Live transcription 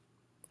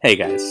Hey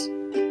guys,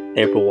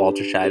 April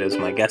Waltersheid is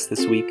my guest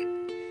this week.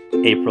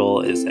 April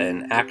is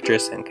an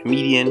actress and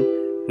comedian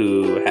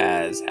who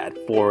has had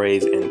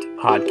forays into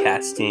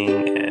podcasting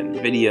and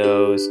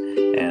videos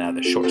and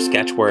other short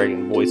sketch work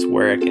and voice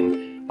work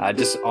and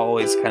just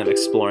always kind of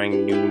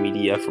exploring new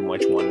media from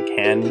which one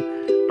can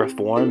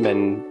perform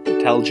and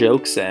tell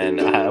jokes,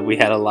 and we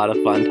had a lot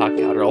of fun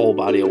talking about her whole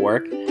body of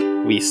work.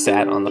 We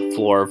sat on the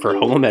floor of her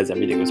home as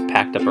everything was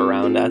packed up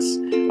around us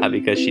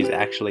because she's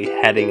actually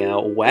heading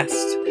out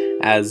west,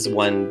 as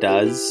one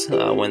does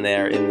when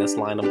they're in this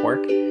line of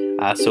work.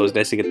 So it was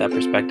nice to get that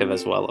perspective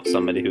as well of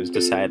somebody who's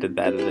decided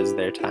that it is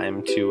their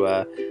time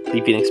to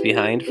leave Phoenix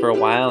behind for a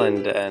while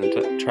and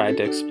try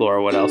to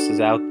explore what else is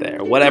out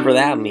there, whatever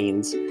that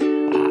means.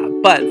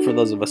 But for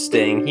those of us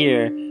staying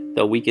here,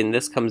 the weekend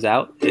this comes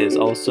out is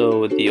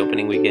also the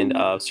opening weekend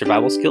of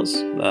Survival Skills,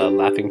 the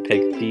Laughing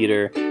Pig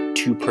Theater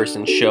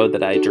 2-person show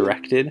that I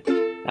directed.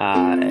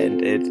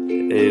 And it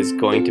is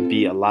going to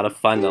be a lot of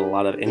fun and a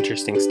lot of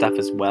interesting stuff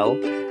as well.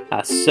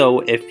 So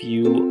if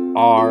you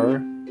are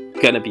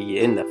going to be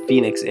in the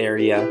Phoenix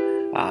area,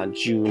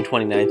 June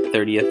 29th,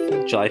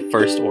 30th, July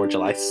 1st, or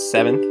July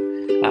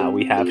 7th,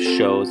 we have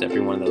shows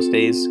every one of those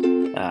days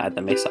at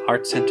the Mesa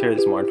Arts Center.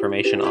 There's more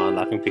information on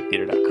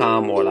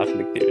laughingpigtheater.com or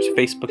Laughing Pig Theater's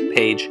Facebook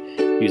page.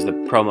 Use the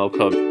promo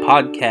code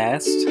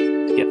PODCAST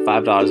to get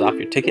 $5 off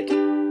your ticket.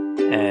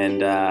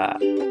 And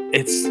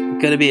it's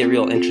going to be a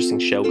real interesting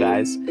show,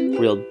 guys.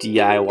 Real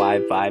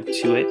DIY vibe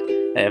to it.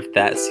 If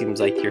that seems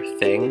like your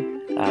thing,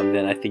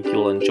 then I think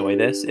you'll enjoy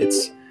this.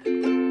 It's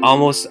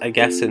almost, I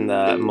guess, in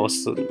the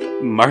most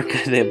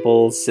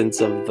marketable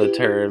sense of the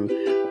term,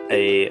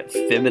 a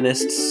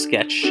feminist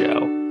sketch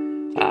show.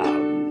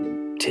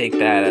 Take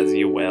that as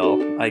you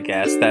will, I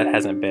guess. That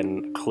hasn't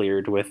been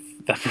cleared with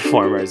the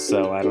performers,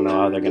 so I don't know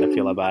how they're going to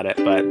feel about it,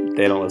 but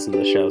they don't listen to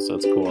the show, so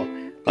it's cool.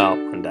 Well,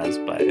 one does,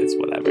 but it's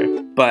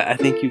whatever. But I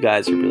think you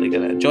guys are really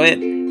going to enjoy it,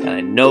 and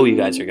I know you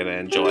guys are going to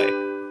enjoy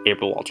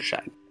April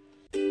Waltersheid.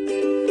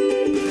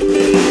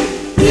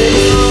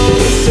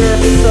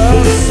 Surface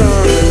of the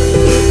sun.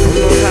 Don't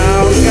know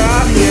how it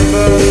got here,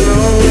 but I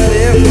know that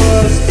it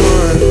was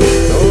fun.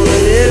 Know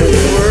that it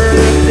was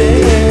worth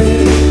it.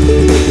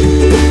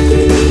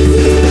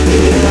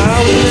 And I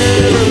would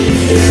never be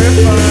there if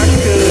I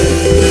could.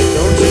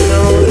 Don't you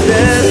know the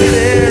desert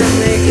air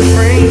make your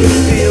brain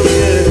feel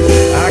good?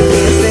 I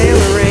can't stand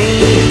the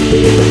rain,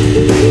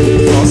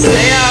 so I'll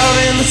stay out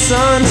in the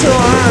sun till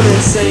I'm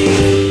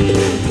insane.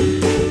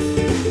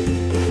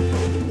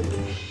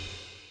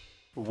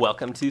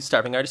 Welcome to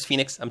Starving Artist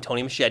Phoenix. I'm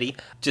Tony Machete.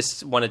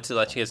 Just wanted to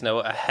let you guys know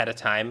ahead of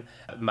time,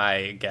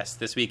 my guest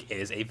this week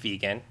is a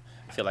vegan.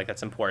 I feel like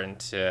that's important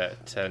to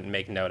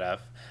make note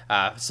of.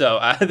 So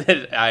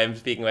I'm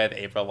speaking with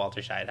April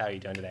Waltersheid. How are you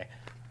doing today?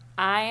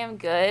 I am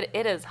good.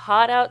 It is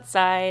hot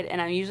outside,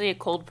 and I'm usually a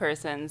cold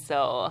person,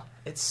 so...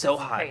 It's so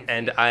hot, crazy.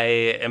 and I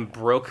am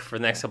broke for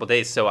the next couple of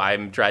days, so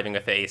I'm driving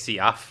with the AC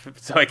off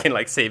so I can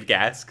save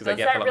gas. Does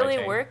that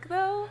really work,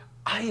 though?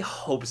 I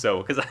hope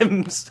so, because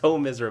I'm so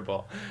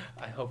miserable.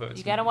 I hope it was.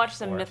 You gotta watch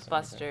some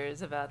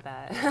Mythbusters about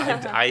that.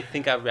 I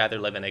think I'd rather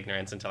live in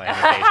ignorance until I have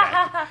a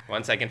paycheck.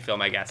 Once I can fill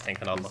my gas tank,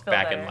 then I'll look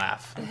back and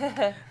laugh.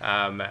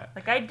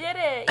 Like, I did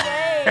it!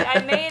 Yay!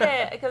 I made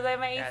it! Because I have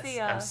my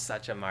AC off. I'm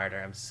such a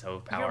martyr. I'm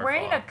so powerful. You're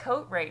wearing a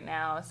coat right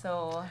now,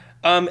 so...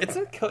 It's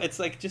not coat. It's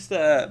just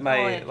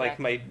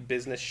my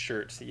business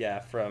shirt. Yeah,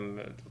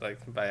 from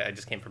I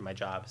just came from my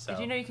job. So.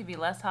 Did you know you could be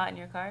less hot in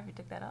your car if you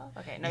took that off?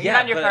 Okay, no, you're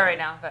not in your car right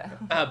now,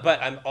 but...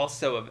 But I'm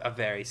also a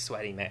very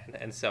sweaty man,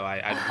 and so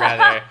I'd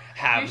rather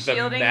have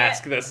the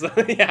mask, this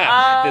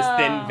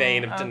thin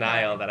vein of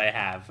denial that I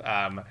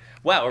have.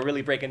 Wow, we're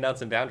really breaking down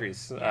some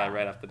boundaries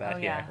right off the bat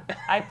here.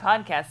 I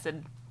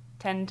podcasted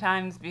 10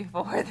 times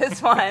before this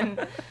one.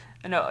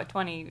 No,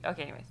 20.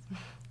 Okay, anyways.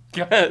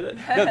 No,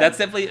 that's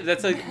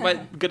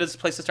what good a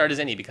place to start as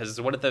any,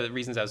 because one of the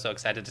reasons I was so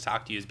excited to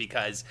talk to you is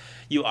because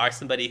you are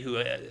somebody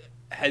who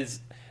has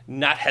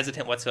not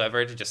hesitant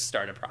whatsoever to just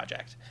start a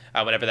project,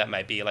 whatever that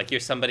might be. Like, you're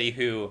somebody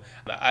who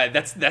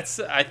that's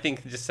I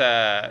think just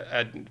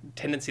a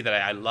tendency that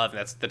I love, and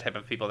that's the type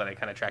of people that I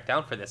kind of track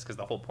down for this, because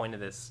the whole point of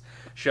this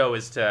show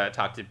is to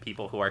talk to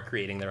people who are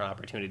creating their own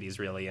opportunities,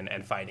 really,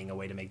 and finding a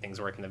way to make things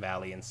work in the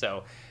Valley. And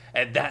so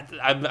that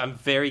I'm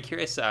very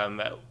curious,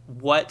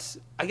 where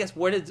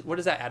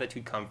does that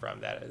attitude come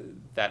from,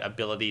 that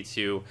ability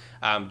to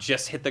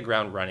just hit the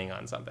ground running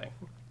on something?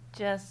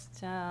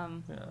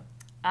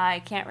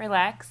 I can't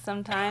relax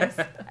sometimes.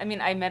 I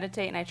mean, I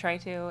meditate and I try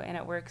to, and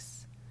it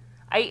works.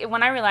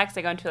 When I relax,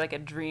 I go into a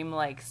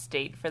dream-like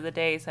state for the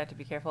day, so I have to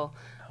be careful.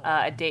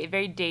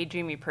 Very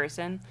daydreamy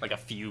person. Like a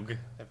fugue.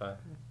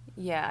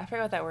 Yeah, I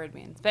forget what that word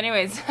means. But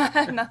anyways,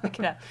 not look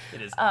it up.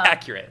 It is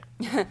accurate.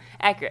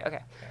 Accurate,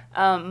 okay.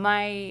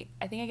 I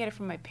think I get it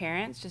from my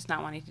parents, just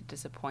not wanting to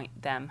disappoint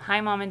them.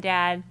 Hi, Mom and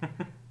Dad.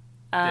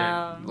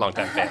 They're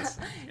longtime fans.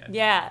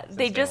 Yeah,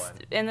 they just,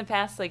 in the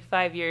past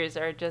 5 years,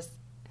 are just...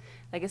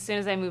 as soon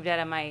as I moved out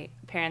of my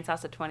parents'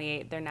 house at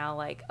 28, they're now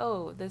like,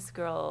 oh, this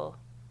girl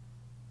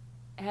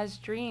has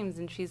dreams,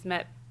 and she's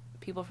met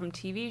people from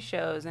TV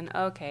shows and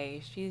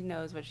okay, she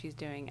knows what she's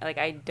doing. Like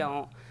I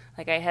don't.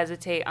 Like I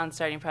hesitate on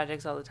starting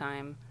projects all the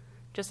time,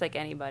 just like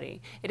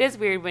anybody. It is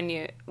weird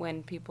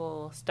when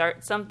people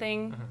start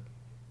something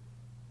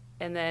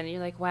and then you're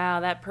like,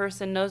 wow, that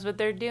person knows what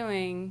they're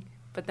doing,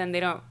 but then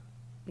they don't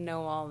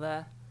know all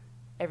the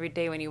every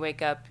day when you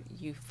wake up,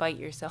 you fight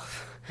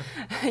yourself.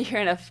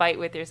 You're in a fight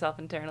with yourself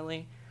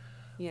internally.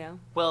 You know?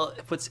 Well,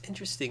 what's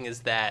interesting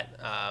is that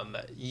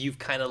you've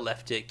kind of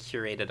left it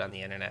curated on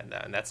the internet,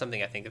 and that's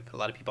something I think a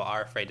lot of people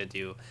are afraid to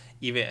do.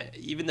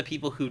 Even the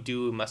people who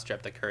do muster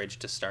up the courage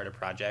to start a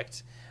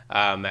project,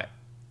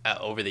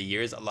 over the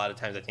years, a lot of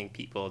times I think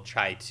people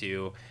try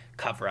to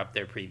cover up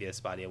their previous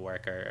body of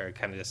work or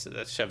kind of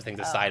just shove things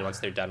aside once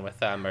they're done with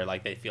them, or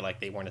like they feel like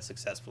they weren't as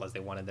successful as they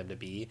wanted them to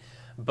be.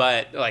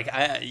 But like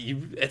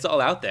it's all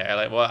out there.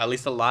 Like, well, at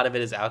least a lot of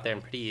it is out there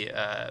and pretty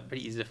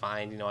easy to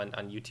find. You know,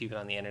 on YouTube and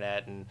on the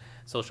internet and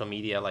social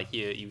media. Like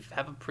you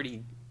have a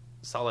pretty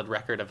solid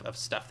record of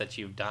stuff that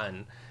you've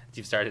done, that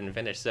you've started and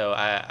finished. So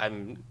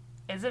I'm.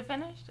 Is it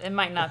finished? It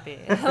might not be.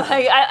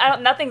 Like I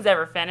don't. Nothing's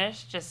ever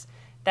finished. Just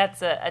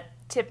that's a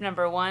tip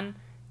number one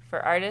for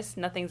artists.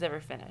 Nothing's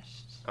ever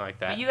finished. I like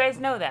that. But you guys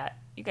know that.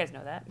 You guys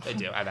know that. I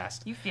do. I've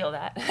asked. You feel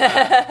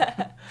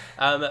that.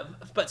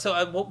 But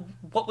so,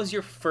 what was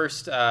your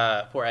first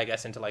foray, I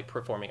guess, into like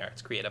performing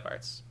arts, creative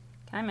arts?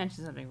 Can I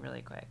mention something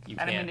really quick? You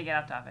I don't can. mean to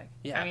get off topic.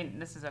 Yeah. I mean,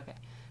 this is okay.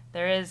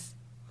 There is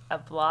a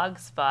blog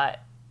spot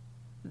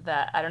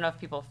that I don't know if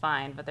people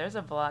find, but there's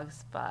a blog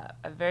spot,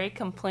 a very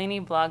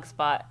complainy blog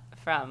spot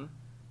from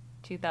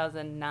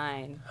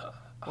 2009,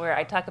 where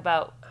I talk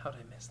about How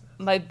did I miss this?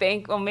 my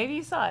bank. Well, maybe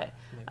you saw it.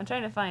 Maybe. I'm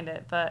trying to find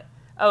it, but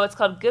it's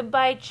called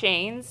Goodbye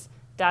Chains. ...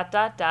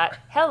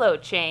 Hello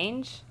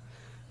Change.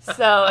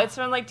 So it's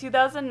from like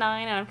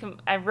 2009,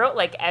 and I wrote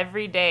like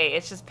every day.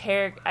 It's just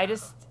I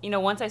just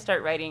once I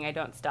start writing, I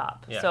don't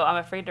stop. Yeah. So I'm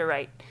afraid to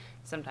write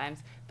sometimes.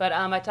 But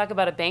I talk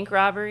about a bank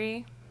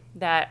robbery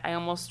that I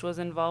almost was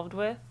involved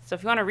with. So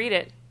if you want to read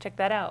it, check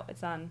that out.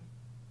 It's on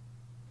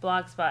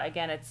Blogspot.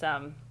 Again, it's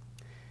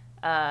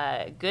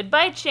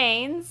Goodbye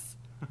Chains,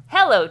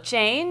 Hello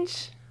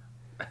Change.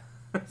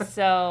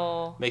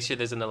 So Make sure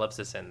there's an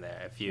ellipsis in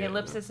there. If you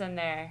ellipsis in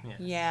there. Yes.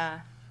 Yeah.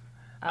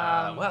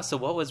 Wow. So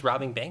what was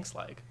robbing banks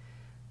like?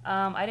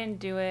 I didn't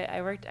do it.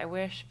 I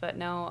wish, but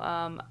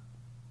no.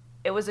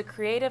 It was a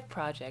creative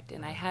project,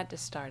 and I had to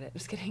start it.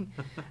 Just kidding.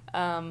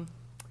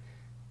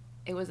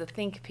 It was a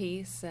think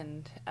piece,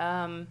 and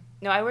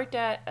no, I worked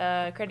at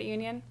a credit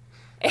union.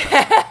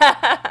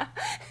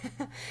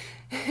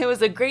 It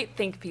was a great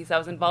think piece I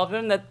was involved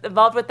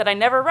with that I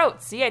never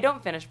wrote. See, I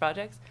don't finish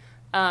projects.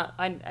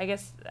 I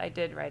guess I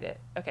did write it.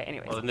 Okay,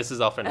 anyways. Well, then this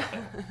is all for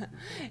nothing.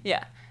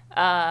 Yeah.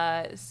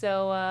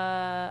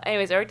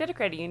 Anyways, I worked at a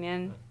credit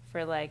union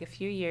for like a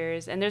few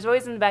years, and there's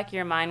always in the back of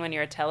your mind when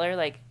you're a teller,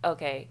 like,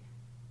 okay,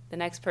 the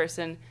next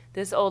person,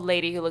 this old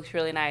lady who looks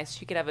really nice,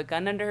 she could have a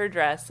gun under her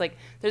dress. Like,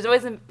 there's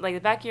always in like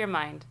the back of your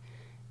mind.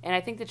 And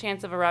I think the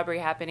chance of a robbery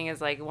happening is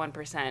like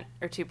 1%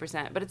 or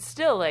 2%, but it's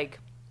still like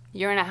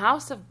you're in a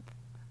house of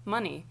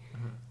money.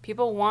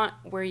 People want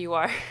where you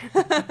are.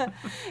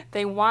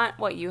 They want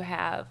what you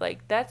have.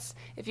 Like that's,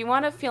 if you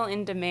want to feel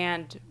in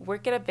demand,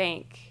 work at a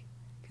bank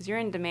because you're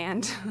in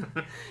demand.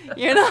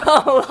 You know,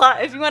 a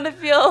lot. If you want to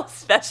feel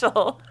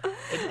special.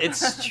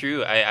 It's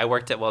true. I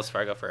worked at Wells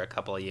Fargo for a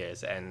couple of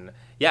years, and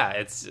yeah,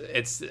 it's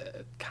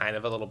kind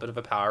of a little bit of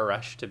a power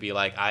rush to be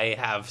like, I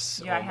have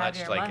so Yeah, I have much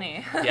your like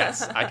money.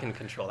 yes, I can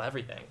control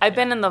everything. I've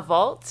been in the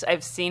vault.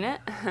 I've seen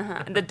it.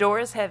 The door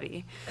is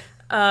heavy.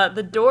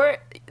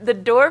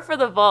 The door for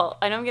the vault,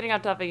 I know I'm getting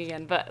off topic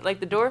again, but like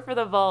the door for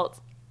the vault,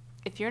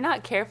 if you're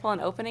not careful in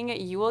opening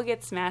it, you will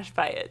get smashed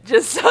by it.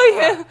 Just so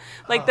you,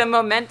 like the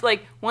moment,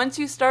 like once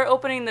you start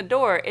opening the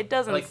door, it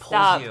doesn't Like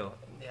stop. pulls you.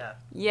 Yeah.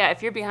 Yeah,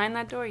 if you're behind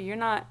that door, you're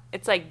not,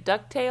 it's like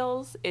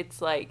DuckTales.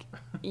 It's like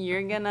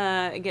you're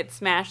gonna get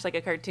smashed like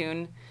a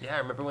cartoon. Yeah, I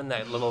remember when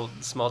that little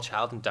small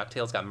child in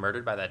DuckTales got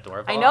murdered by that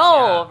door vault. I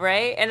know, Yeah.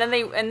 right?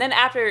 And then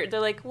after they're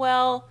like,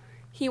 well,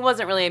 he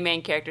wasn't really a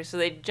main character, so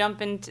they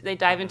dive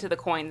into the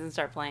coins and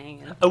start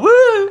playing. And, A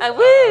woo! a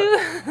woo!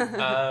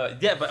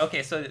 Yeah, but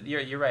okay, so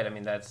you're right. I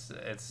mean, it's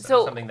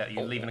So- something that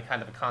you leave in a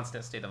kind of a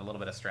constant state of a little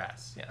bit of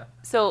stress. Yeah.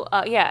 So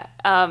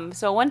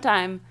so one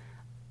time,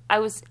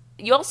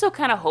 you also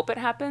kind of hope it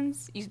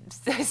happens. You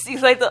see,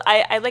 like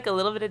I like a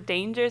little bit of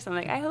danger, so I'm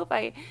like, I hope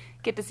I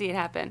get to see it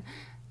happen,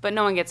 but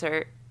no one gets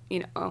hurt.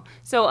 You know.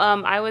 So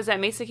I was at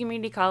Mesa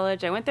Community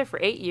College. I went there for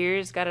 8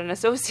 years, got an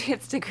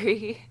associate's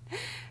degree.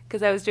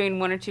 Because I was doing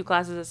 1 or 2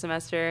 classes a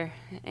semester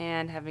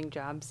and having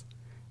jobs.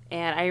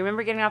 And I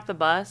remember getting off the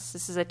bus.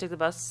 I took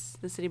the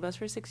city bus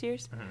for 6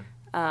 years.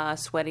 Mm-hmm.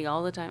 Sweaty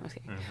all the time.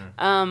 Okay.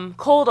 Mm-hmm.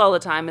 Cold all the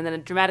time, and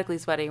then dramatically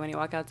sweaty when you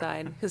walk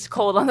outside. Because it's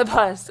cold on the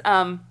bus.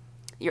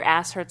 Your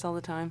ass hurts all the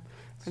time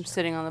from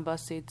sitting on the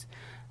bus seats.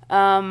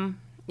 I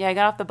got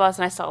off the bus,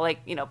 and I saw,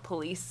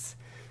 police.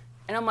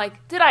 And I'm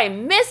like, did I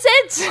miss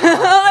it? I'm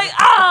like,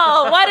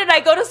 oh, why did I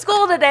go to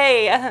school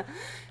today?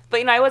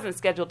 But, I wasn't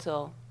scheduled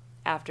till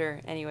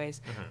after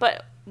anyways.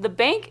 But the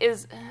bank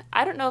is,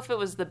 I don't know if it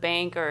was the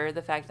bank or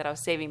the fact that I was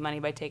saving money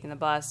by taking the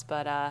bus,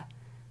 but I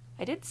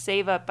did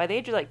save up by the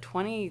age of like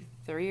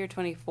 23 or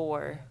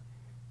 24,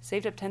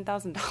 saved up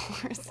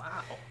 $10,000.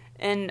 Wow.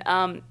 And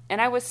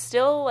I was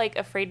still like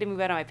afraid to move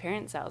out of my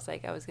parents' house,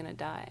 like I was gonna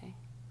die.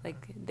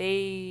 Like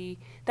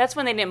that's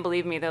when they didn't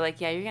believe me. They're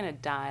like, yeah, you're gonna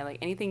die. Like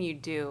anything you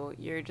do,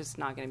 you're just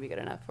not gonna be good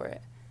enough for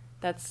it.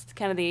 That's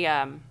kind of the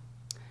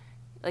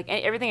like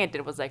everything I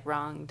did was like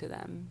wrong to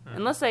them,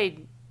 unless I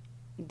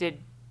did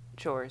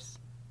chores,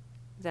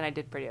 then I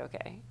did pretty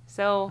okay.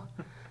 So,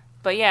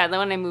 but yeah, then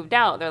when I moved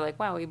out, they're like,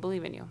 wow, we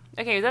believe in you.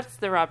 Okay, that's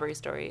the robbery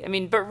story. I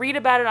mean, but read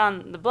about it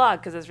on the blog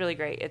because it's really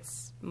great.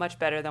 It's much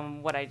better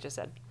than what I just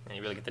said. And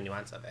you really get the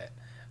nuance of it.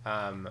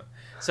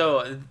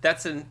 So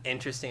that's an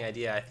interesting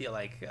idea. I feel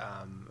like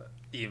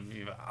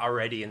you've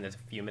already in the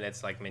few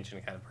minutes like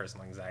mentioned kind of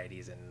personal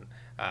anxieties and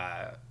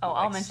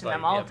I'll mention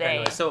them all day.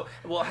 Paranoia. So,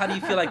 well, how do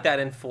you feel like that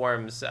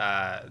informs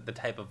the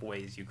type of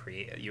ways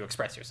you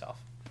express yourself?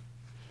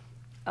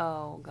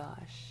 Oh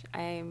gosh,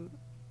 I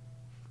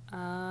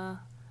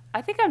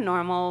think I'm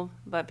normal,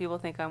 but people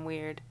think I'm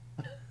weird.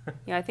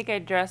 Yeah, I think I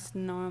dress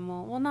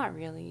normal. Well, not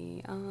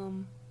really.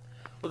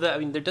 Well, I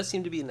mean, there does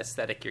seem to be an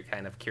aesthetic you're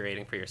kind of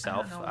curating for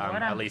yourself,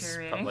 at least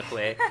curating.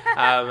 Publicly.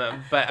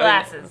 But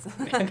Glasses.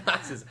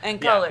 Glasses. And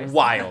colors.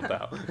 Wild,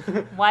 though.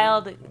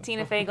 Wild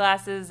Tina Fey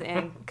glasses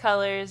and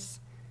colors,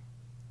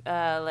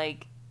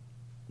 like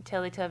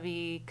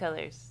Teletubby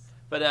colors.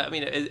 But, I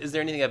mean, is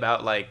there anything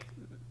about, like...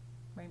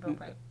 Rainbow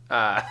Bright.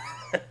 I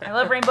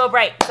love Rainbow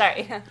Bright.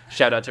 Sorry.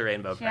 Shout out to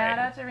Rainbow Bright. Shout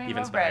out to Rainbow You've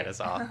inspired Bright. us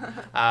all.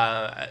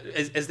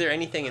 Is there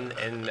anything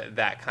in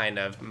that kind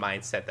of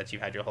mindset that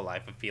you've had your whole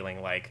life of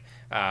feeling like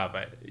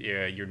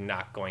you're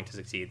not going to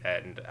succeed?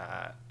 And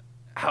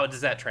how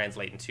does that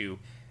translate into,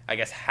 I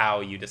guess,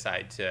 how you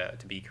decide to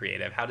be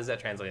creative? How does that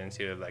translate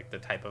into like the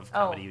type of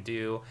comedy you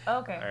do?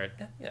 Okay. Or,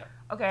 yeah.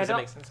 Okay. Does that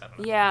make sense? I don't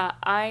know.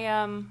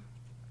 Yeah,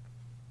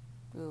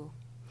 ooh.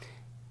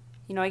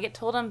 You know, I get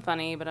told I'm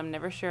funny, but I'm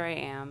never sure I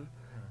am.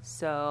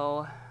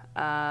 So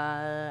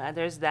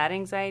there's that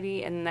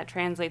anxiety, and that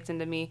translates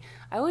into me.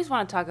 I always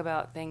want to talk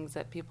about things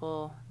that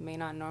people may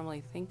not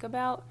normally think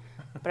about,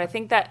 but I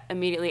think that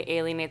immediately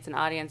alienates an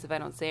audience if I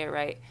don't say it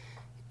right.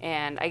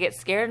 And I get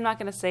scared I'm not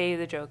going to say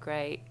the joke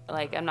right.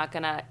 Like, I'm not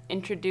going to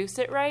introduce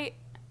it right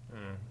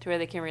to where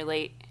they can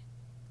relate.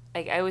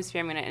 Like, I always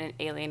fear I'm going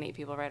to alienate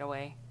people right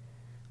away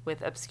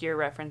with obscure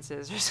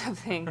references or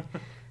something.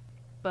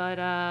 But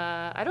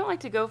I don't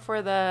like to go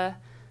for the...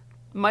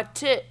 my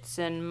tits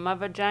and my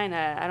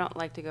vagina. I don't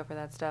like to go for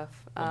that stuff.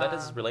 Well, that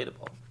is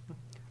relatable.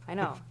 I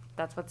know.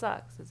 That's what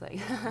sucks. It's like,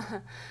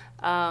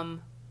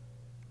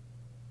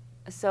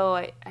 so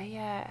I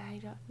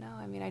don't know.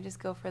 I mean, I just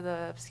go for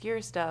the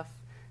obscure stuff.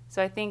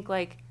 So I think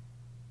like,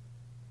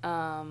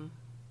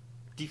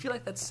 do you feel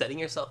like that's setting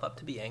yourself up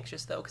to be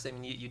anxious though? Because I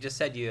mean, you just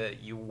said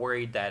you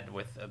worried that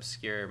with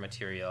obscure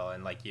material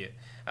and like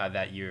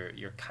that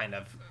you're kind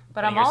of.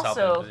 But I'm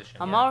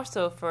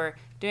also for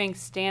doing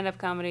stand-up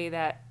comedy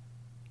that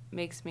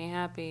makes me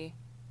happy,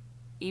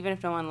 even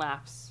if no one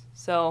laughs.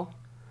 So.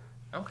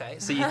 Okay,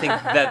 so you think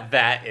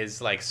that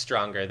is like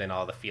stronger than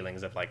all the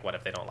feelings of like, what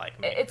if they don't like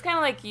me? It's kind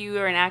of like you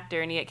are an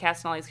actor and you get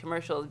cast in all these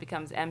commercials, it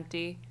becomes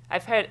empty. I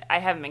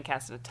haven't been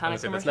cast in a ton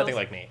of commercials. That's nothing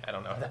like me. I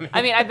don't know what that means.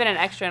 I mean, I've been an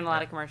extra in a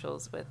lot of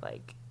commercials with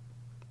like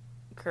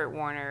Kurt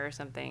Warner or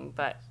something,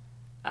 but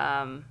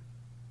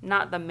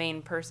not the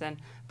main person.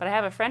 But I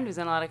have a friend who's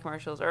in a lot of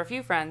commercials, or a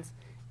few friends,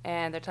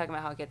 and they're talking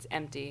about how it gets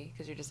empty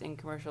because you're just in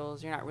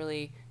commercials. You're not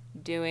really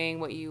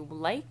doing what you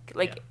like.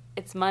 Like. Yeah.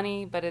 It's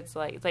money, but it's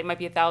like it might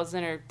be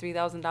 $1,000 or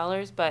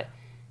 $3,000, but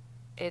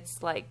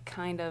it's like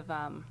kind of,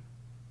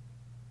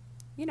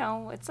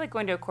 it's like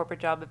going to a corporate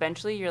job.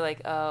 Eventually, you're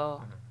like,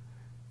 oh,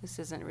 this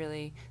isn't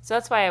really. So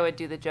that's why I would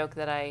do the joke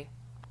that I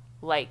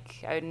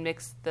like. I would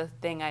mix the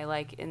thing I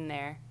like in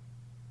there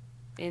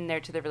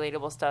to the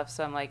relatable stuff.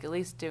 So I'm like at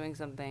least doing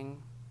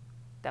something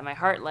that my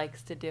heart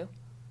likes to do.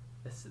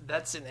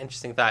 That's an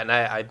interesting thought, and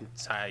I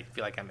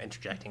feel like I'm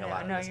interjecting a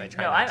lot. No,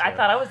 I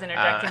thought I was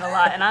interjecting a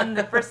lot, and I'm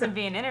the person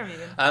being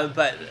interviewed.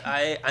 But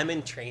I'm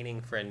in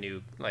training for a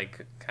new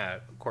like kind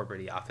of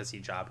corporate-y, office-y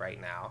job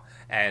right now,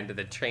 and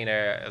the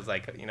trainer is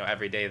like,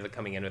 every day they're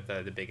coming in with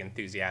the big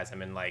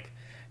enthusiasm and like,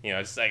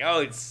 it's like, oh,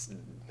 it's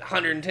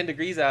 110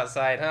 degrees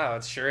outside. Oh,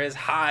 it sure is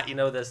hot.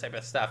 This type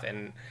of stuff,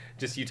 and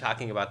just you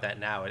talking about that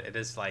now, it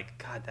is like,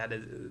 God, that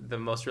is the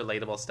most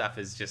relatable stuff.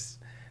 Is just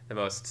the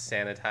most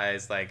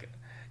sanitized like.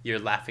 You're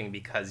laughing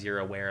because you're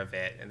aware of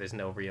it, and there's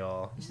no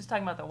real... He's just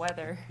talking about the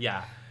weather.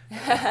 Yeah.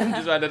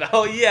 Just wanted to,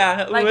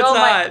 like, it's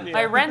hot.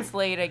 My rent's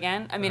late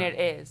again. I mean, it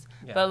is.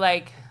 Yeah. But,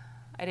 like,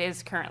 it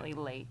is currently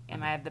late.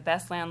 And I have the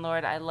best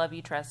landlord. I love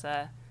you,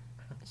 Tressa.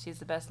 She's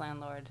the best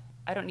landlord.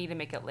 I don't need to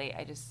make it late.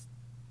 I just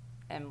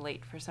am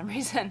late for some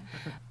reason.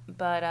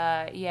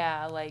 But,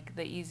 yeah, like,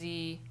 the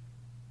easy...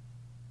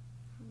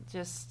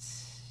 Just,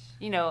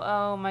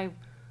 oh, my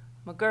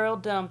girl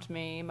dumped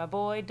me, my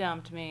boy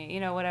dumped me,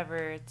 whatever.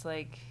 It's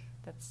like,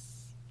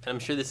 that's... I'm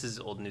sure this is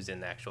old news in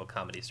the actual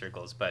comedy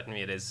circles, but I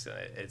mean, it's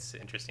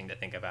interesting to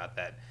think about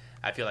that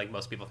I feel like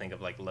most people think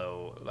of like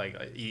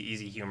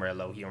easy humor,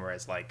 low humor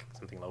as like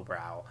something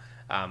lowbrow,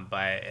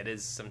 but it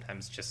is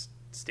sometimes just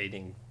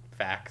stating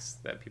facts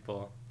that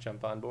people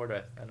jump on board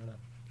with. I don't know.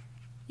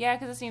 Yeah,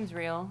 because it seems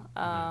real.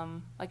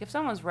 Like if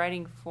someone's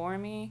writing for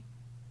me,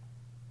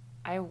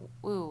 if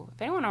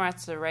anyone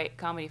wants to write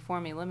comedy for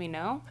me, let me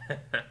know.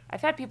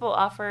 I've had people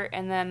offer,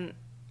 and then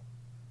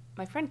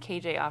my friend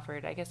KJ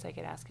offered. I guess I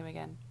could ask him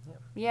again.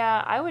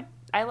 Yeah, I would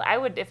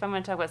if I'm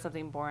going to talk about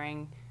something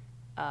boring.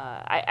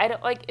 I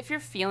don't like if you're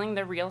feeling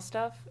the real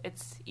stuff.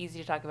 It's easy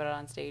to talk about it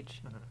on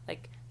stage.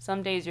 Like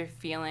some days you're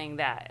feeling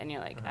that, and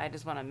you're like, I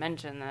just want to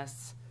mention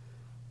this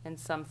in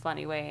some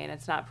funny way, and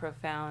it's not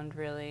profound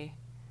really.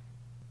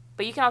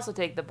 But you can also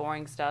take the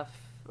boring stuff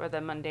or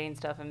the mundane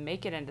stuff and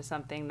make it into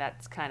something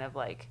that's kind of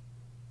like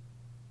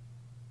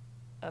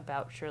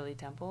about Shirley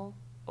Temple,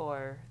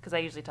 or because I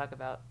usually talk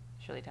about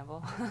Shirley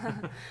Temple.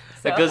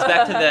 That goes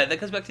back to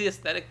the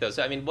aesthetic though.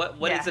 So I mean,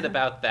 what is it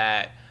about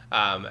that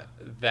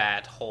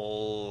that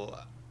whole,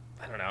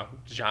 I don't know,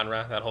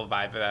 genre, that whole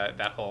vibe,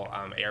 that whole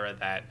era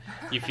that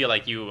you feel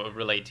like you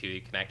relate to,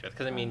 you connect with?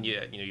 Because I mean,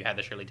 you had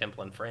the Shirley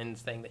Temple and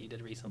Friends thing that you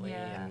did recently,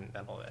 and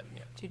that whole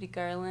Judy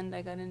Garland.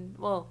 I got in.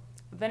 Well,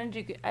 Ben and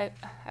Judy. I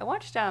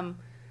watched.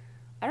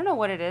 I don't know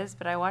what it is,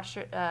 but I watched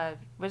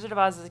Wizard of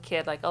Oz as a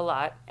kid, like a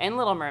lot, and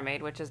Little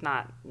Mermaid, which is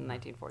not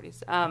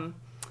 1940s.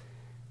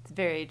 It's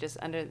very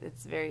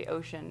It's very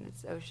ocean.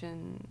 It's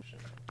ocean.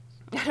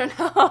 I don't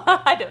know.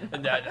 I don't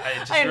know.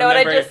 I don't know what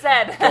I just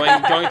said.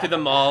 going through the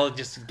mall,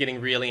 just getting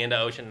really into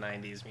ocean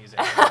 90s music,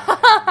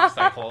 and just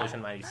like whole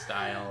ocean 90s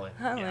style.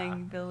 And,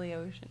 like Billy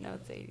Ocean. No,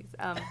 it's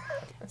 80s.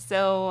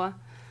 So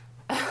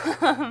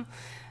I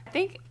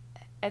think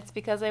it's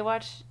because I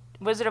watched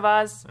Wizard of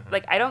Oz.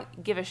 Like, I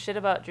don't give a shit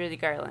about Judy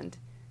Garland.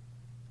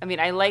 I mean,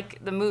 I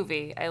like the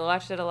movie. I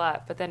watched it a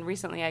lot. But then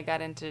recently I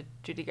got into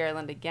Judy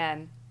Garland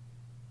again.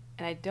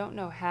 And I don't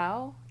know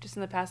how. Just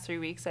in the past 3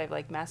 weeks, I've,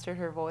 like, mastered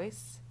her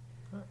voice.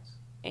 Nice.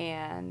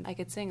 And I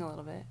could sing a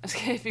little bit.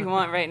 If you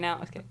want right now. I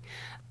was kidding.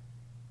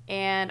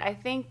 And I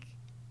think...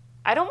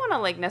 I don't want to,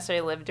 like,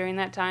 necessarily live during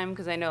that time.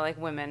 Because I know, like,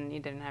 women, you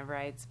didn't have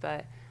rights.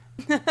 But...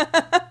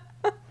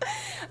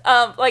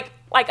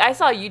 like I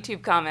saw a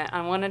YouTube comment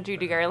on one of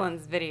Judy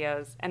Garland's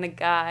videos, and the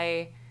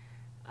guy,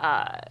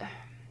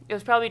 it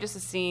was probably just a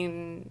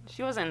scene.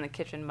 She wasn't in the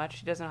kitchen much.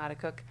 She doesn't know how to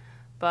cook,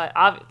 but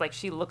like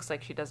she looks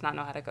like she does not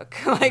know how to cook.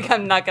 Like,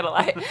 I'm not gonna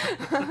lie.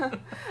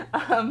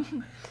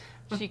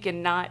 She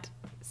cannot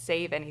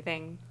save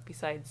anything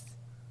besides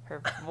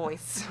her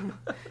voice.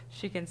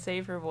 She can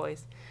save her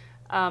voice.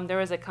 There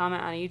was a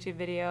comment on a YouTube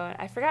video, and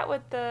I forgot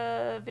what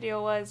the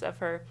video was of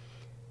her,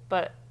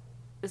 but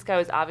this guy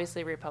was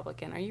obviously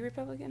Republican. Are you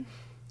Republican?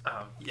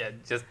 Yeah,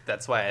 just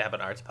that's why I have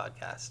an arts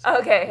podcast.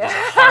 Okay. Just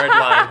a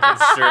hardline,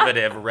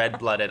 conservative,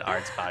 red-blooded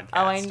arts podcast.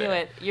 Oh, I knew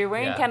it. You're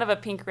wearing kind of a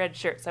pink-red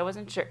shirt, so I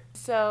wasn't sure.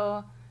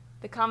 So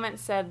the comment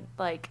said,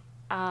 like,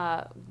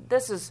 why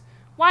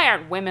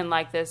aren't women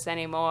like this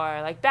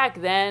anymore? Like,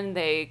 back then,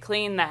 they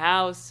cleaned the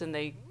house and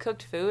they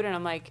cooked food, and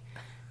I'm like,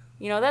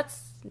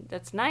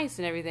 that's nice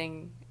and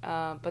everything,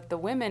 but the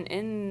women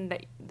in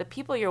the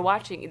people you're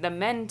watching, the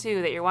men,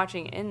 too, that you're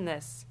watching in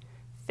this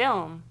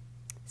film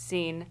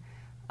scene,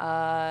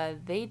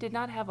 they did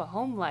not have a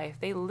home life.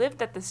 They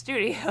lived at the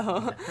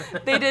studio.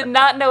 They did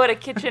not know what a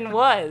kitchen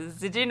was.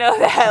 Did you know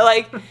that?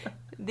 Like,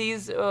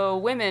 these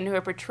women who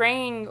are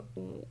portraying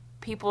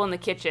people in the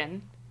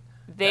kitchen,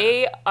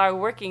 they are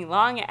working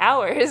long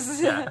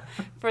hours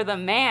for the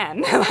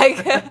man.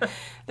 Like,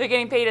 they're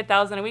getting paid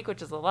 $1,000 a week,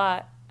 which is a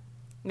lot.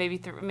 Maybe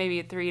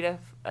 300 to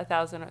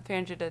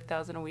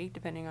 1,000 a week,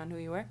 depending on who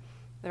you were.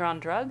 They're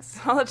on drugs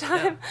all the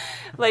time.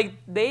 Like,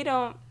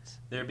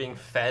 they're being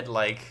fed,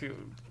 like,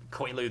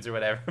 Quaaludes or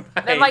whatever.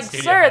 I'm like,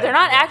 sir, they're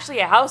not actually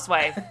a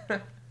housewife.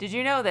 Did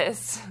you know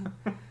this?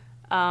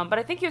 But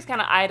I think he was kind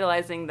of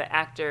idolizing the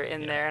actor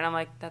in there, and I'm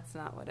like, that's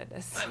not what it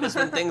is. I miss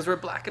when things were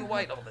black and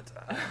white all the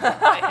time.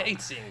 I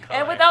hate seeing color.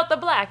 And without the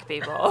black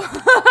people.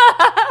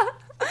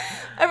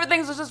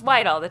 Everything was just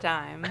white all the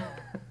time.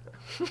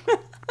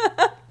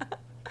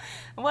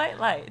 White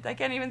light. I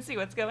can't even see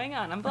what's going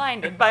on. I'm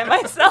blinded by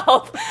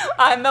myself.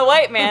 I'm the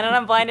white man, and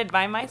I'm blinded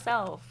by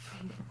myself.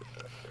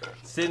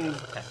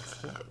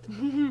 Syntax.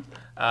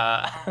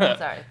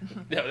 Sorry.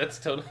 No, that's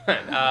totally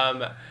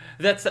fine.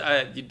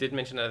 You did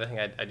mention another thing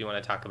I do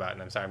want to talk about,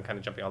 and I'm sorry, I'm kind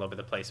of jumping all over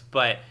the place,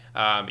 but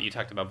you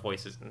talked about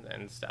voices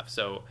and stuff.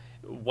 So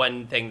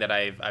one thing that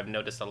I've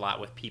noticed a lot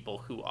with people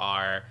who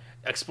are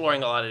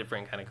exploring a lot of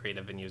different kind of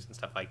creative venues and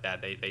stuff like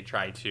that, they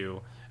try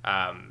to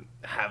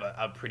have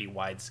a pretty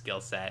wide skill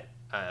set,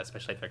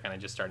 especially if they're kind of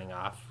just starting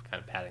off,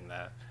 kind of padding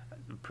the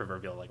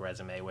proverbial like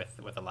resume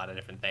with a lot of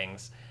different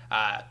things.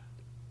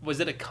 Was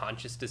it a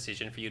conscious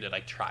decision for you to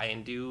like try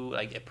and do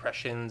like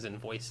impressions and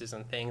voices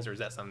and things, or is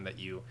that something that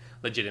you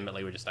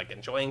legitimately were just like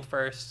enjoying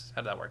first?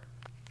 How did that work?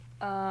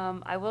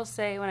 I will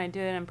say when I do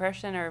an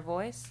impression or a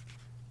voice,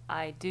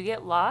 I do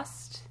get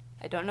lost.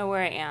 I don't know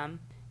where I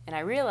am, and I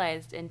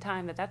realized in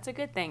time that that's a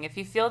good thing. If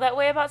you feel that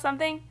way about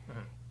something,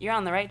 you're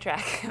on the right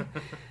track.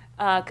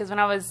 Because when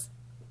I was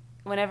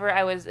whenever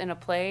I was in a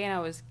play and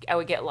I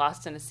would get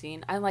lost in a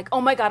scene, I'm like,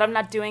 oh my God, I'm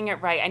not doing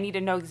it right. I need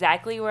to know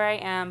exactly where I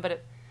am,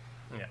 but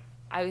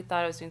I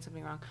thought I was doing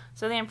something wrong.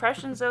 So the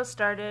impressions, though,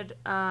 started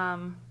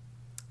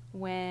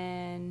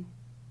when,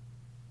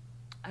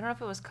 I don't know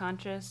if it was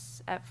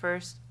conscious at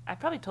first. I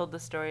probably told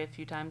this story a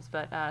few times,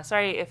 but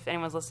sorry if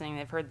anyone's listening,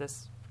 they've heard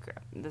this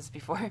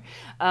before.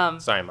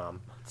 Sorry, Mom.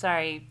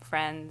 Sorry,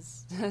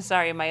 friends.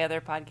 Sorry, my other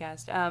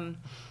podcast.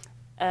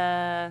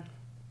 I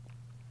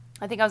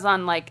think I was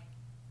on, like,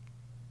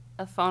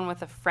 a phone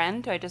with a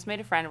friend who I just made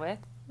a friend with,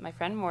 my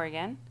friend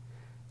Morgan.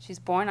 She's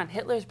born on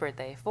Hitler's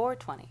birthday,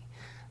 4/20.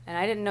 And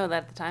I didn't know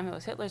that at the time it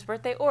was Hitler's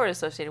birthday or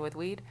associated with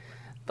weed.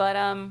 But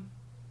I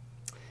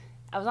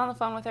was on the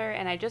phone with her,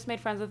 and I just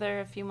made friends with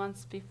her a few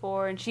months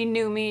before, and she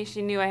knew me.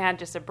 She knew I had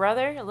just a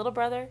brother, a little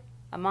brother,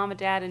 a mom, a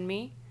dad, and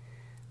me.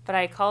 But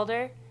I called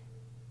her,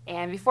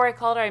 and before I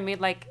called her, I made,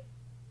 like,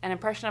 an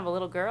impression of a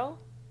little girl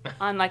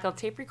on, like, a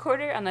tape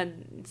recorder, on the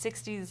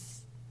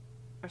 60s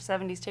or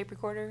 70s tape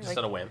recorder. Just like,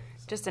 on a whim.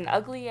 Just an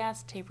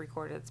ugly-ass tape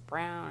recorder that's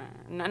brown.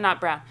 Not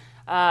brown.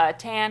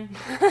 Tan.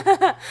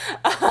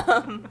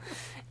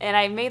 And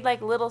I made,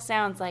 like, little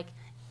sounds like,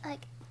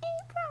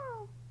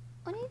 April,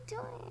 what are you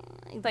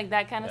doing? Like,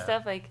 that kind of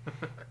stuff. Like,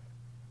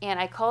 and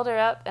I called her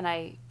up, and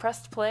I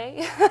pressed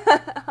play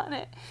on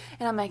it.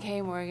 And I'm like,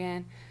 hey,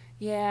 Morgan,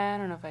 yeah, I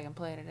don't know if I can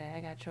play today. I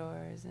got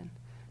chores, and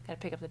got to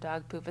pick up the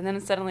dog poop. And then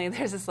suddenly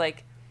there's this,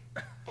 like,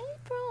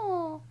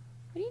 April,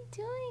 what are you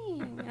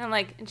doing? And I'm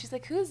like, and she's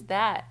like, who's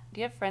that?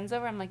 Do you have friends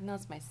over? I'm like, no,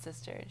 it's my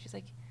sister. And she's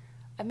like,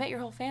 I met your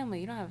whole family.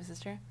 You don't have a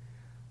sister.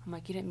 I'm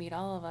like, you didn't meet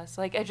all of us.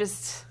 Like, I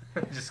just...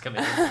 Just come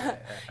in.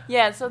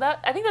 Yeah, so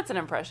I think that's an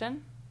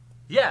impression.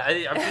 Yeah, I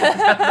mean,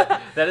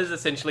 that is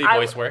essentially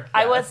voice work.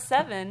 I was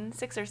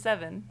 6 or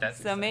 7. That's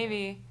so exciting.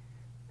 Maybe,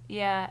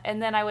 yeah.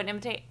 And then I would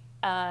imitate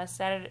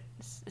Saturday.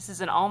 This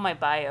is in all my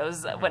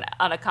bios. When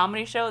on a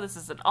comedy show, this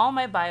is in all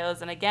my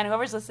bios. And again,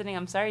 whoever's listening,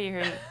 I'm sorry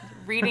you're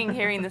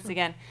hearing this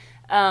again.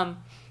 I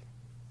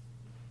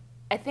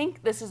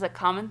think this is a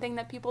common thing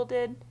that people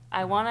did.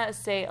 I want to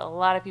say a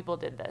lot of people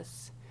did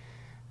this.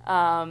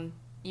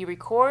 You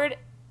record,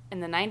 in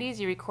the 90s,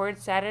 you record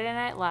Saturday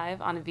Night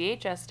Live on a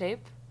VHS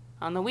tape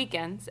on the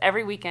weekends.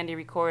 Every weekend you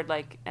record,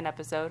 like, an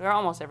episode, or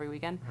almost every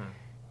weekend.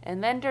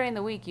 And then during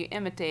the week, you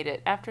imitate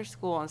it after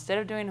school instead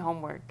of doing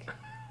homework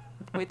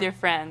with your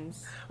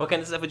friends. What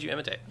kind of stuff would you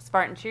imitate?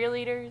 Spartan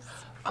cheerleaders.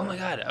 Oh my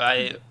God!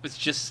 I was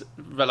just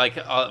like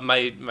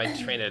my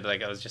trainer.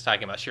 Like I was just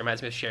talking about. She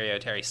reminds me of Sherry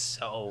O'Terry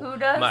so Who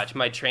does? much.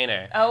 My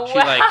trainer. Oh, she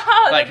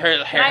wow. like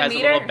her hair Can I has a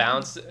meet little her?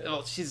 bounce.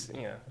 Well, she's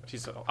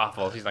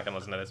awful. She's not gonna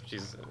listen to this. But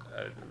she's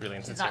a really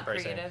insincere not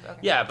person. creative, okay.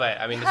 Yeah, but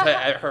I mean,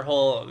 her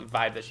whole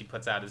vibe that she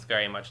puts out is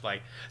very much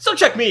like, so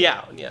check me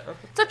out. Yeah.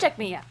 So check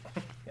me out.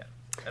 Yeah.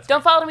 That's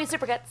Don't follow me,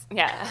 Supercuts.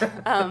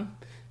 Yeah.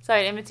 So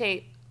I'd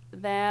imitate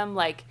them.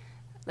 Like,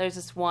 there's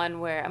this one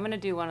where I'm going to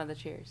do one of the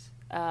cheers.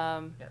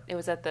 It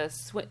was at the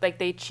like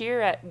they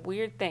cheer at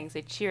weird things.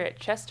 They cheer at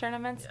chess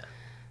tournaments,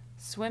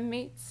 swim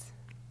meets.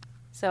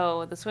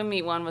 So the swim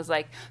meet one was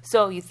like,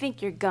 so you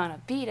think you're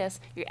gonna beat us?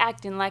 You're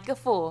acting like a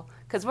fool.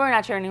 'Cause we're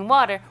not churning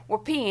water, we're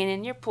peeing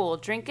in your pool.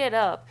 Drink it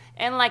up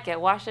and like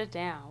it, wash it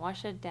down,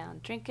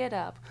 drink it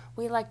up.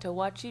 We like to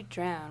watch you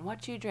drown.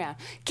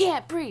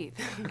 Can't breathe.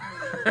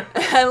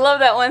 I love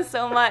that one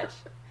so much.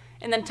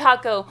 And then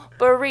taco,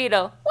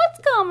 burrito, what's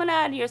coming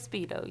out of your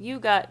Speedo?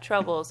 You got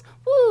troubles.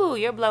 Woo,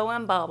 you're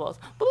blowing bubbles.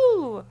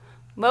 Woo,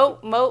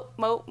 moat,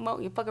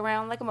 you fuck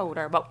around like a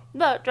motorboat.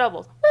 No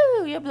troubles.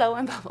 Woo, you're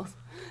blowing bubbles.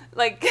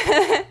 Like,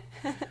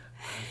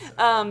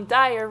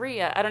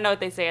 diarrhea. I don't know what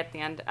they say at the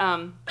end.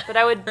 But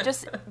I would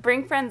just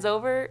bring friends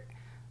over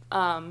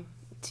to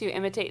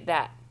imitate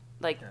that.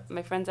 Like,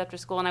 my friends after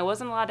school. And I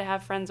wasn't allowed to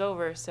have friends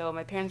over, so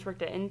my parents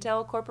worked at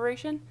Intel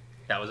Corporation.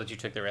 That was what you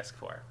took the risk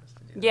for.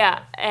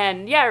 Yeah,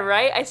 and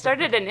right? I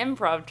started an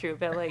improv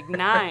troupe at like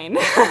 9.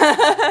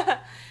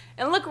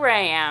 And look where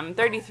I am,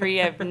 33,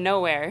 I have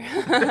nowhere.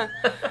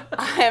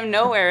 I am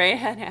nowhere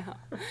right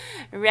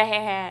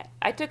now.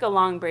 I took a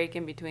long break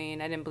in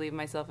between. I didn't believe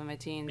myself in my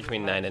teens.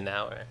 Between 9 and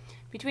now, or?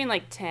 Between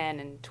like 10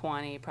 and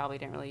 20, probably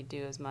didn't really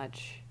do as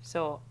much.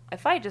 So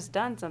if I had just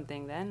done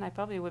something then, I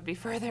probably would be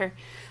further.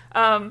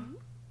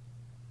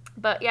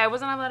 But yeah, I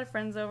wasn't allowed to have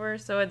friends over,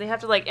 so they have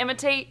to like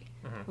imitate.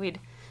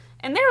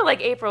 And they were like,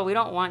 April, we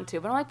don't want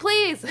to. But I'm like,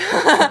 please,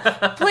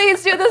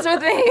 please do this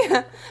with me.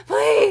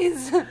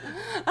 Please.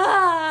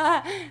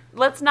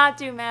 Let's not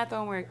do math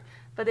homework.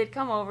 But they'd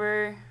come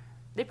over.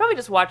 They'd probably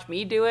just watch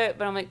me do it.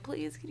 But I'm like,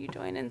 please, can you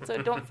join in?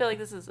 So don't feel like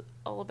this is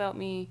all about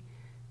me.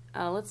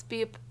 Let's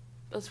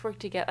work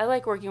together. I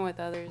like working with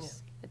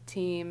others, a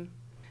team.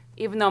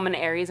 Even though I'm an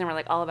Aries and we're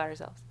like all about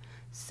ourselves.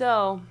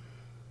 So,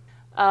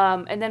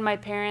 and then my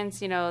parents,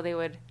 they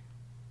would...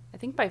 I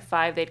think by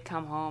 5 they'd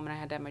come home and I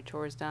had to have my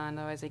chores done.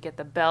 Otherwise I'd get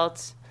the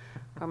belt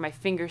or my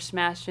finger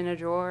smashed in a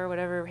drawer,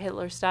 whatever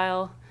Hitler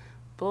style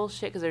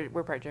bullshit, because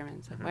we're part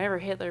Germans. Like whatever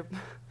Hitler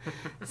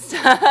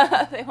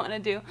stuff they want to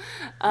do.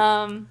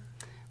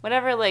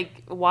 Whatever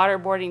like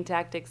waterboarding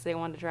tactics they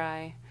want to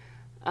try.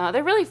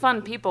 They're really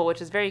fun people,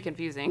 which is very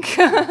confusing.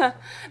 They're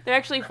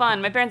actually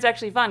fun. My parents are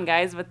actually fun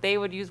guys, but they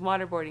would use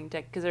waterboarding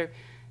tech because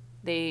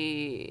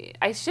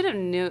I should have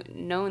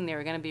known they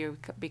were going to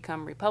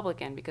become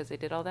Republican because they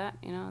did all that.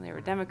 You know, they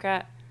were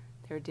Democrat.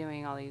 They were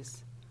doing all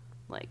these,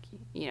 like,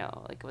 you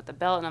know, like with the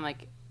belt, and I'm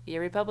like,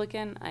 you're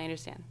Republican? I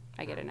understand.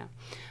 I get it now.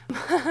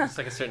 It's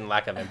like a certain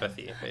lack of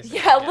empathy, basically.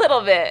 Yeah, a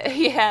little bit.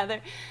 Yeah,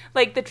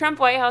 like the Trump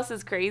White House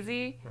is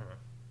crazy.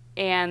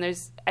 And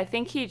I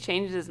think he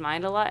changed his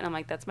mind a lot, and I'm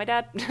like, that's my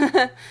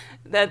dad.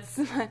 That's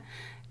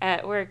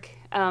at work.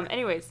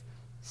 Anyways,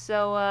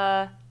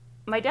 so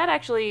my dad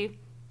actually,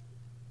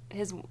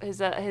 his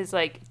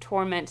like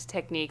torment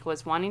technique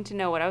was wanting to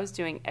know what I was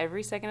doing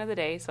every second of the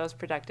day, so I was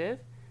productive.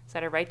 So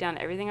I had to write down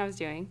everything I was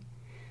doing.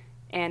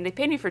 And they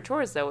paid me for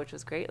chores, though, which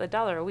was great.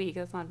 $1 a week.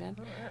 That's not bad.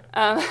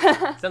 Oh,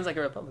 yeah. Sounds like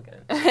a Republican.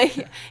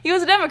 He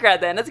was a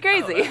Democrat then. That's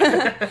crazy.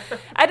 Oh.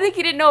 I think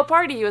he didn't know a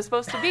party he was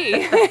supposed to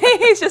be.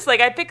 He's just like,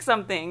 I picked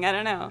something. I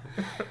don't know.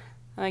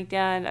 I'm like,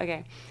 Dad,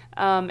 okay.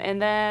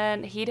 And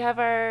then he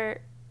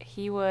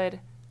would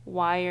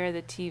wire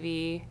the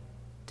TV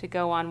to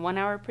go on 1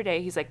 hour per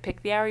day. He's like,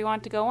 pick the hour you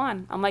want to go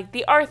on. I'm like,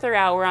 the Arthur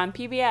hour on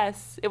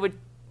PBS.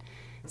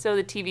 So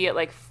the TV at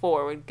like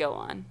 4 would go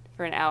on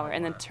for an hour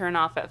and then turn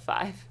off at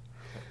 5.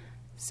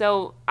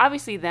 So,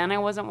 obviously, then I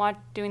wasn't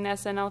doing the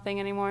SNL thing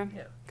anymore.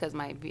 Yeah. Because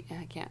I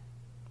can't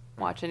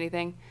watch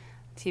anything.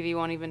 TV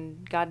won't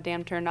even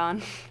goddamn turn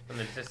on. And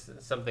there's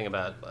just something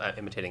about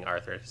imitating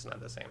Arthur. It's not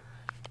the same.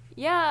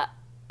 Yeah.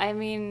 I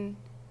mean,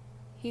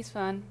 he's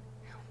fun.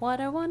 What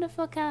a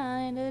wonderful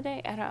kind of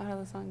day. I don't know how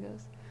the song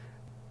goes.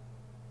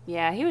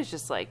 Yeah, he was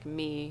just like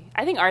me.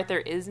 I think Arthur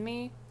is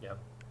me. Yep.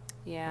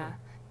 Yeah.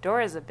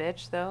 Dora's a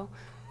bitch, though.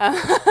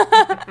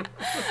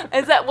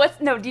 Is that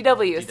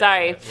DW?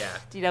 Sorry, yeah.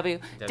 DW.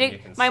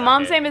 My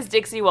mom's name is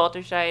Dixie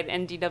Waltersheid,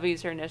 and DW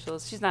is her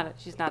initials. She's not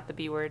the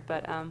B word,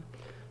 but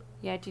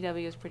yeah,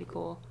 DW is pretty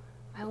cool.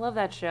 I love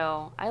that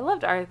show. I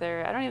loved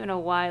Arthur. I don't even know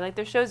why. Like,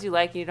 there's shows you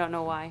like and you don't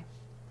know why.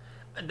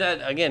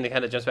 That again, it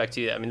kind of jumps back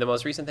to, I mean, the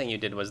most recent thing you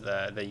did was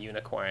the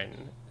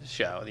unicorn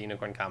show, the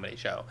unicorn comedy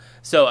show.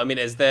 So, I mean,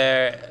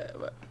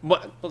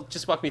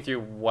 just walk me through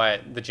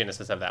what the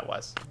genesis of that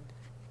was.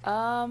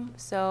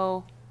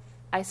 So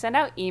I send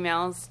out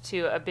emails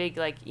to a big,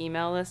 like,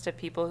 email list of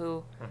people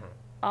who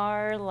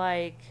are,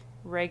 like,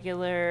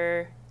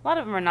 regular... A lot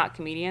of them are not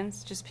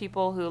comedians, just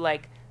people who,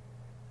 like,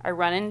 I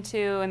run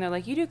into, and they're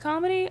like, you do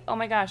comedy? Oh,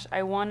 my gosh,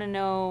 I want to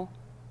know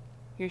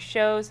your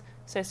shows.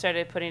 So I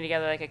started putting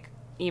together, like, an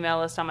email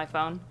list on my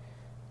phone.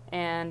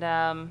 And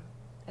I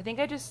think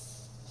I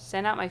just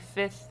sent out my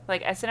 5th...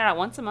 Like, I sent it out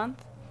once a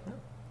month.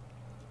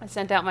 I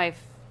sent out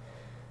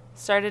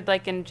started,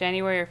 like, in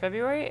January or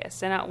February. I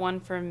sent out one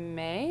for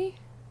May.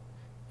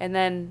 And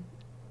then,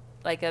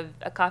 like, a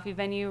coffee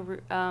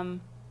venue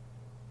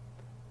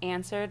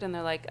answered, and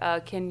they're like,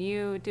 can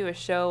you do a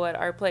show at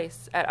our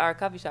place, at our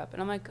coffee shop?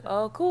 And I'm like,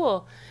 oh,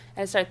 cool.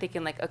 And I started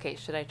thinking, like, okay,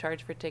 should I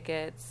charge for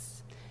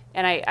tickets?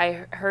 And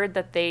I heard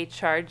that they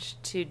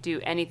charge to do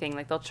anything.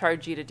 Like, they'll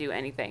charge you to do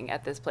anything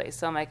at this place.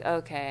 So I'm like,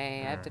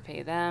 okay, I have to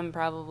pay them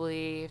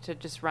probably to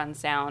just run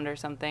sound or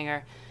something,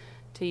 or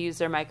to use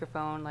their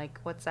microphone. Like,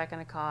 what's that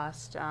going to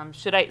cost?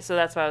 So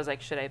that's why I was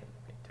like, should I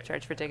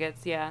charge for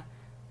tickets? Yeah.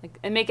 Like,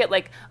 and make it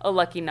like a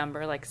lucky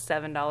number, like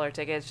 $7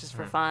 tickets just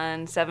for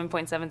fun,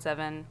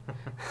 7.77.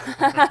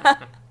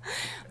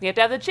 You have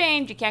to have the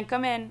change. You can't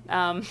come in.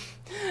 Like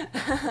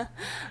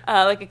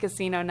a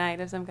casino night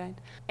of some kind.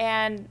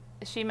 And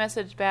she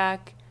messaged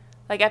back,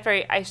 like,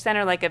 after I sent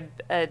her like a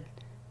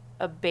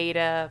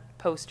beta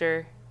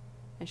poster,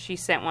 and she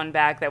sent one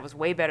back that was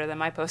way better than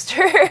my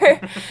poster.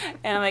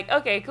 And I'm like,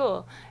 okay,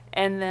 cool.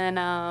 And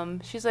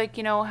then she's like,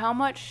 how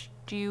much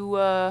do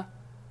you...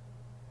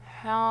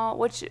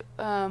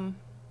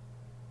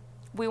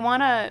 we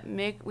want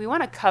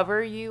to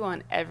cover you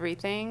on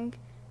everything.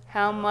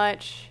 How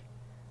much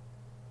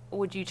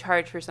would you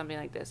charge for something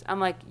like this? I'm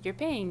like, you're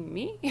paying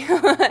me?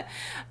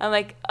 I'm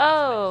like,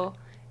 oh.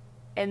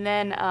 And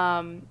then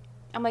I'm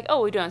like,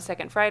 oh, we do it on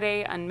Second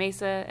Friday on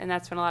Mesa, and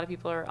that's when a lot of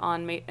people are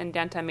in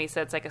downtown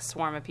Mesa. It's like a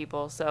swarm of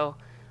people. So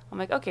I'm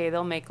like, okay,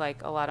 they'll make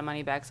like a lot of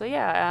money back. So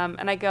yeah,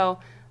 and I go,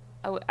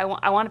 I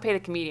want to pay the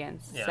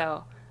comedians. Yeah.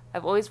 So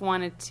I've always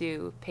wanted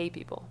to pay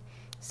people.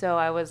 So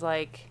I was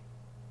like,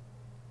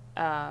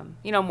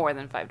 more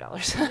than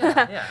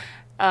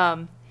 $5. Yeah.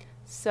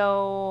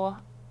 So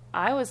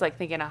I was like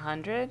thinking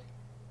 100. And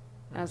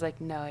I was like,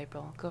 no,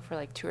 April, go for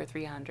like 200 or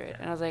 300. Yeah.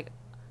 And I was like,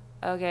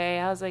 okay.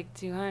 I was like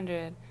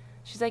 200.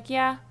 She's like,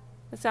 yeah,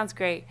 that sounds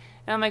great.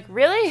 And I'm like,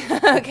 really?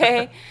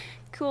 Okay,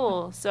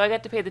 cool. So I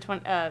got to pay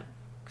the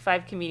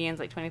 5 comedians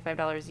like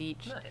 $25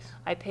 each. Nice.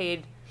 I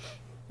paid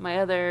my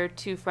other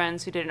 2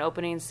 friends who did an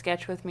opening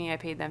sketch with me. I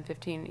paid them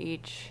 $15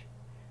 each.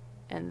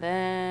 And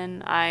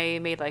then I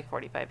made like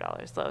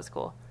 $45. So that was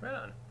cool.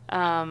 Right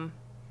on.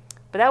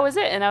 But that was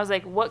it. And I was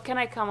like, what can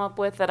I come up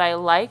with that I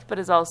liked but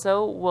is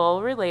also,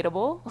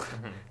 relatable?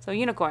 So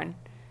unicorn.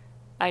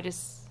 I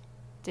just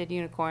did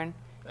unicorn.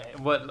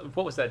 What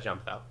was that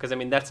jump, though? Because, I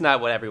mean, that's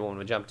not what everyone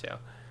would jump to.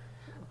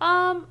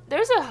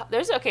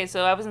 Okay,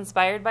 so I was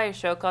inspired by a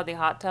show called The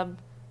Hot Tub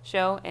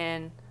Show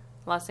in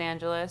Los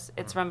Angeles.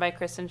 It's run by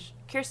Kristen Shaw,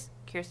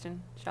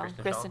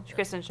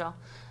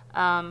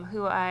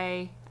 who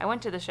I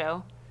went to the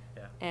show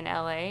in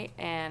LA,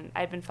 and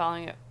I'd been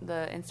following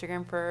the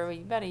Instagram for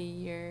about a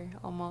year,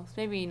 almost,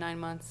 maybe 9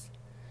 months.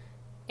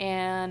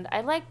 And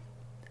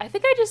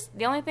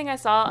the only thing I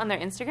saw on their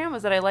Instagram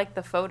was that I liked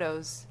the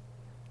photos.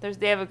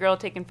 They have a girl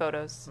taking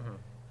photos,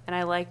 and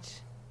I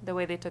liked the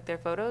way they took their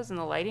photos and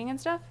the lighting and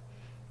stuff.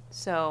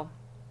 So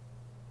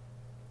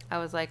I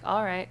was like,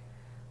 all right,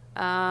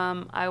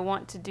 I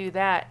want to do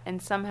that.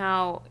 And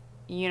somehow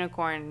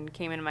unicorn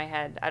came into my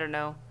head. I don't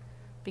know,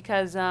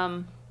 because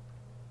I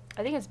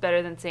think it's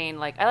better than saying,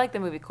 like, I like the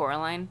movie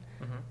Coraline.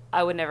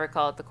 I would never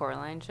call it the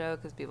Coraline Show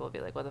because people would be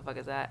like, what the fuck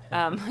is that? So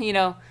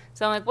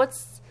I'm like,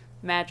 what's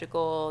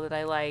magical that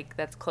I like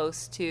that's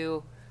close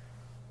to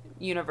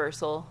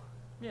universal?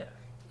 Yeah.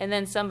 And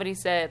then somebody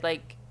said,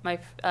 like, my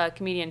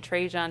comedian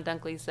Trajan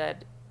Dunkley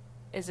said,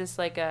 is this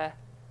like a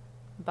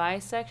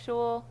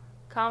bisexual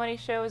comedy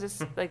show? Is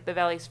this like the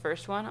Valley's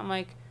first one? I'm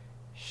like,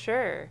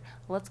 sure,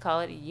 let's call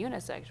it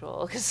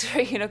unisexual, because for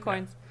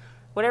unicorns,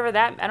 whatever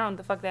that, I don't know what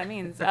the fuck that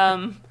means.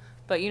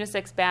 But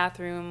unisex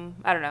bathroom,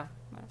 I don't know,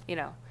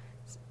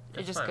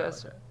 it just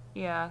goes.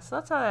 Yeah, so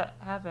that's how that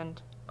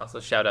happened. Also,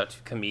 shout out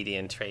to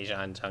comedian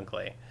Trajan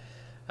Dunkley,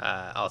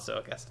 also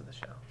a guest of the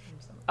show.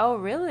 Oh,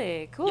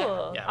 really?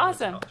 Cool. Yeah,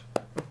 awesome.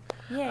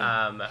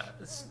 Yeah.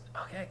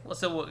 Okay. Well,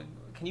 so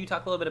can you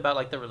talk a little bit about,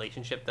 like, the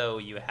relationship, though,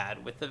 you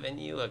had with the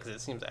venue? Because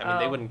it seems,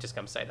 they wouldn't just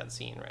come sight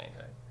unseen, right?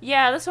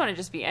 Yeah, this one would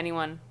just be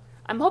anyone.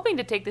 I'm hoping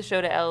to take the show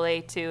to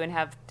LA, too, and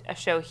have a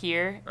show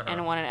here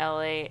and one in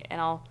LA.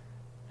 And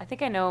I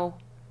think I know,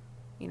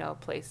 a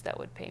place that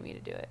would pay me to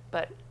do it.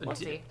 But we'll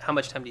see. How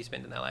much time do you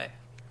spend in LA?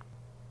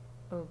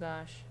 Oh,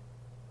 gosh.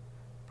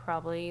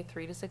 Probably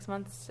 3 to 6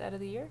 months out of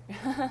the year.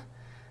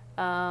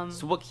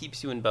 So what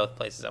keeps you in both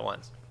places at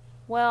once?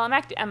 Well,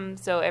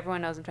 so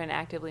everyone knows I'm trying to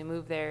actively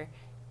move there,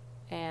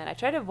 and I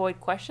try to avoid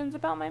questions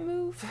about my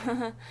move,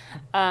 because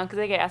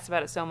I get asked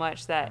about it so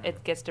much that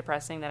it gets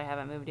depressing that I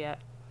haven't moved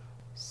yet.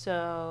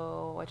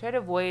 So I try to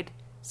avoid.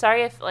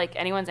 Sorry if, like,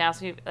 anyone's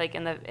asked me, like,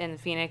 in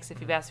Phoenix, if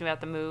you've asked me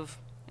about the move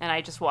and I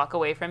just walk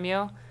away from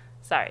you.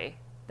 Sorry,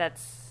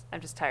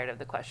 I'm just tired of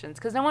the questions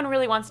because no one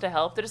really wants to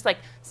help. They're just like,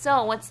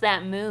 so what's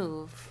that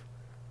move?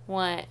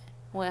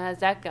 How's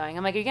that going?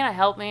 I'm like, are you going to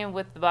help me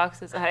with the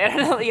boxes? I don't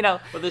know,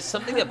 Well, there's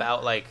something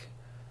about, like,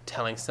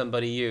 telling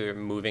somebody you're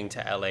moving to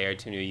LA or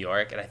to New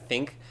York, and I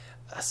think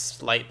a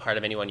slight part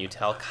of anyone you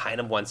tell kind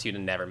of wants you to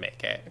never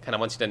make it. Kind of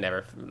wants you to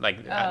never,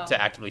 like,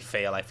 to actively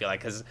fail, I feel like,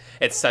 because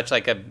it's such,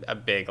 like, a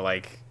big,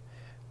 like,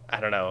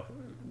 I don't know,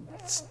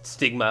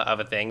 stigma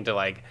of a thing to,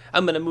 like,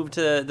 I'm going to move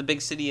to the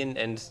big city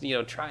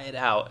and try it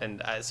out.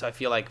 And so I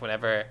feel like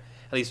whenever,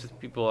 at least with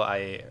people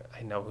I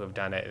know who have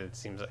done it, it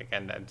seems like,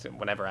 and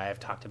whenever I have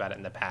talked about it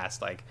in the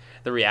past, like,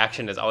 the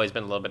reaction has always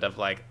been a little bit of,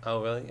 like,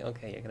 oh, really?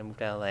 Okay, you're going to move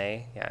to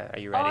LA? Yeah, are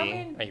you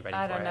ready? Are you ready for it?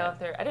 I don't know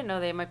I didn't know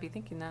they might be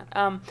thinking that.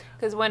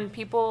 Because when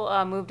people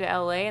move to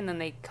LA and then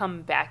they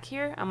come back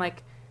here, I'm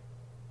like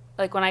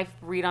when I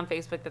read on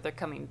Facebook that they're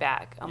coming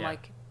back, I'm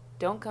like,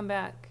 don't come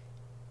back.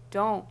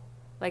 Don't.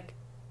 Like,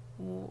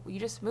 you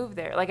just moved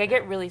there. Like, I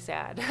get really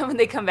sad when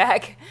they come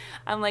back.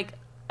 I'm like,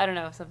 I don't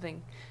know,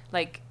 something.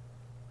 Like,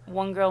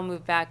 one girl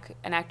moved back,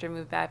 an actor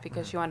moved back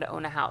because she wanted to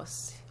own a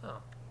house. Oh.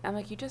 I'm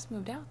like, you just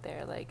moved out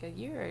there, like, a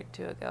year or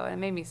two ago, and it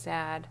made me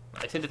sad.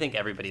 I tend to think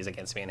everybody's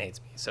against me and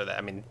hates me, so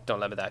that, don't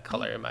let that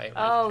color in my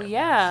Oh,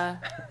 yeah.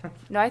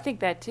 No, I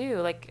think that, too.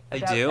 Like,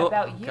 about you?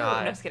 God. No,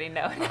 I'm just kidding.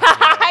 No. Oh,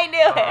 I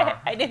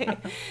knew it.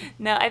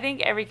 No, I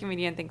think every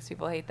comedian thinks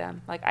people hate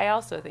them. Like, I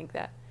also think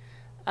that.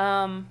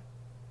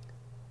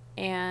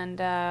 And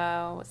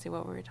let's see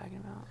what we were talking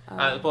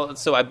about.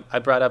 So I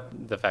brought up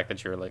the fact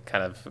that you're, like,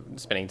 kind of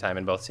spending time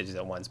in both cities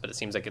at once, but it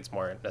seems like it's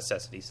more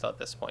necessity still at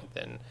this point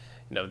than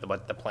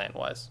what the plan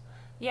was.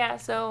 Yeah.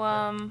 So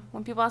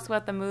when people ask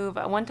about the move,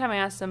 one time I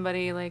asked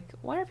somebody, like,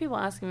 why are people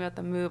asking me about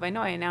the move? I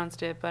know I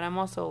announced it, but I'm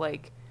also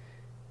like,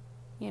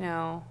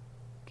 can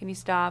you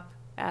stop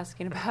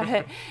asking about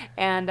it?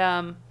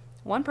 And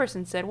one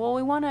person said, well,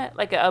 we want to,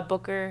 like, a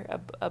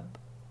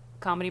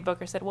comedy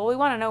booker said, well, we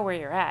want to know where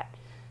you're at.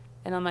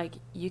 And I'm like,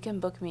 you can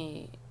book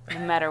me no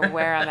matter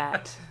where I'm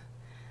at.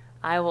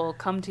 I will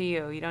come to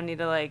you. You don't need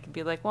to, like,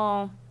 be like,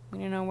 well, we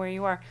don't know where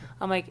you are.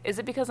 I'm like, is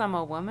it because I'm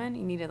a woman?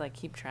 You need to, like,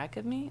 keep track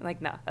of me?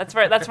 Like, no. That's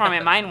where my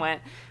mind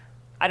went.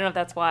 I don't know if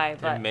that's why,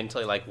 but... They're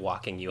mentally, like,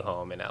 walking you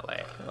home in LA.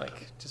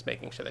 Like, just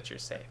making sure that you're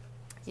safe.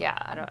 Yeah,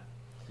 I don't...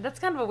 That's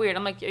kind of a weird...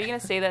 I'm like, are you going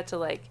to say that to,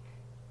 like,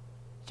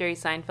 Jerry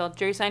Seinfeld?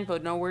 Jerry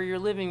Seinfeld, know where you're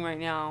living right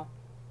now.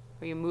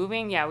 Are you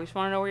moving? Yeah, we just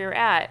want to know where you're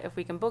at if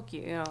we can book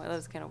you.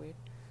 That's kind of weird.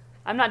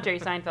 I'm not Jerry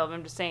Seinfeld, but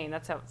I'm just saying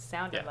that's how it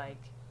sounded like.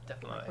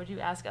 Definitely. Would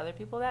you ask other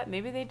people that?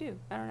 Maybe they do.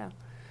 I don't know.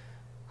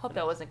 Hope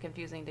that wasn't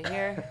confusing to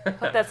hear.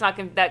 Hope that's not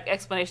that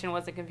explanation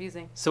wasn't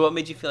confusing. So what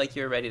made you feel like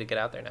you were ready to get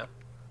out there now?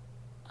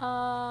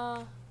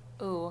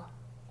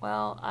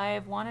 Well,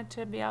 I've wanted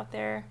to be out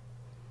there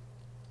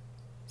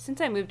since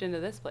I moved into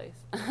this place.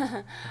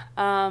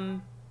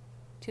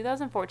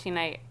 2014,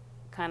 I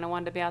kind of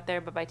wanted to be out there,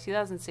 but by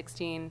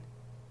 2016,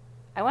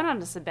 I went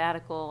on a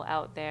sabbatical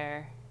out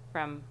there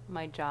from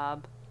my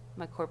job,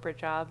 my corporate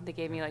job. They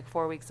gave me like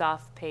 4 weeks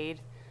off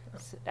paid.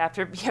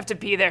 After you have to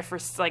be there for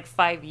like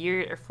 5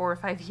 years or 4 or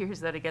 5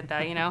 years to get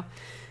that, you know.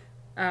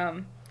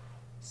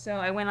 So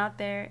I went out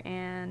there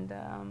and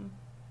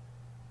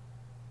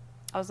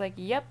I was like,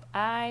 "Yep,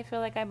 I feel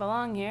like I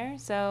belong here."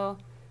 So,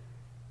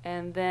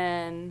 and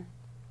then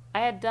I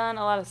had done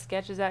a lot of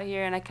sketches out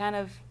here, and I kind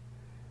of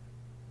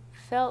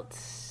felt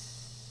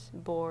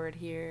bored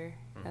here.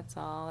 That's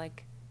all.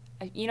 Like,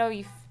 you know,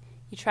 you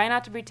try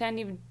not to pretend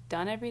you've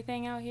done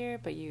everything out here,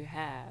 but you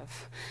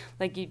have.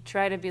 Like, you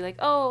try to be like,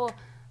 oh,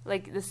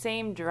 like the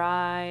same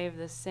drive,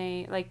 the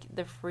same, like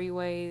the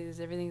freeways,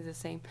 everything's the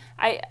same.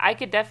 I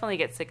could definitely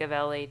get sick of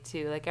LA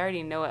too. Like, I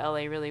already know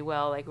LA really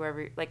well, like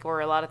where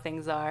a lot of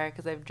things are,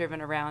 because I've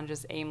driven around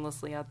just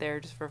aimlessly out there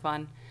just for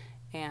fun,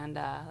 and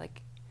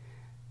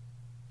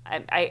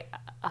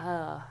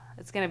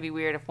it's gonna be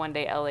weird if one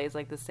day LA is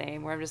like the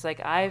same, where I'm just like,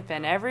 I've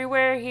been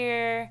everywhere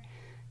here,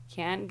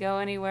 can't go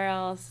anywhere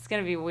else. It's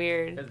gonna be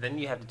weird. But then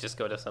you have to just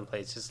go to some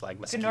place just like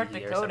Mesquite To North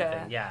Dakota. or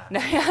something.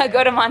 Yeah.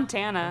 Go to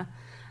Montana.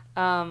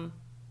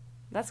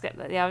 That's good.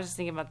 Yeah, I was just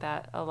thinking about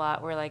that a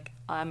lot, where like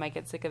I might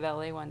get sick of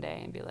LA one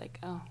day and be like,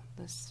 oh,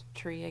 this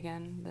tree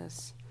again,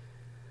 this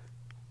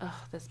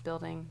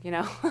building, you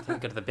know. Go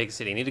to the big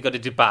city. You need to go to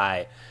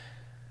Dubai.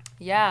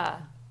 Yeah.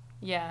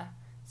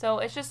 So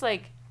it's just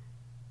like,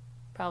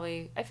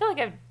 probably, I feel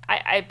like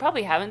I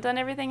probably haven't done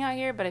everything out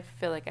here, but I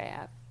feel like I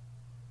have.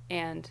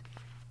 And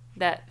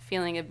that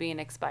feeling of being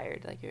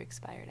expired, like you're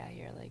expired out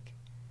here, like.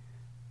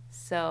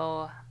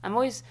 So I'm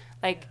always,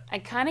 like, I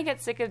kind of get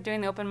sick of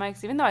doing the open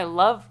mics, even though I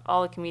love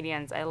all the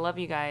comedians. I love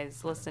you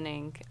guys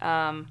listening.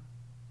 I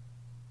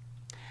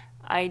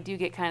do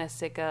get kind of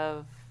sick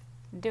of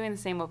doing the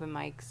same open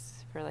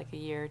mics for like a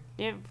year.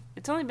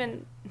 It's only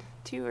been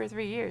 2 or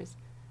 3 years.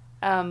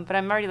 But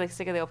I'm already like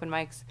sick of the open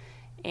mics.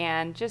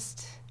 And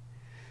just,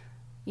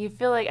 I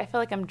feel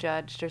like I'm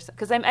judged, or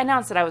because I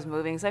announced that I was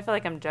moving, so I feel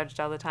like I'm judged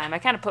all the time. I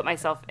kind of put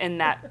myself in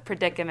that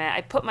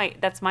predicament.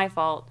 That's my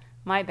fault,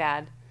 my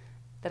bad,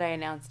 that I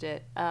announced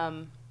it.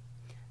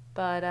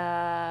 But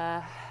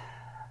I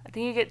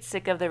think you get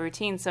sick of the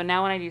routine. So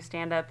now when I do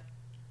stand-up,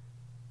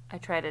 I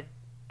try to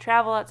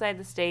travel outside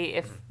the state.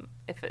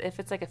 If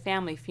it's like a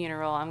family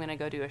funeral, I'm going to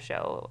go do a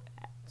show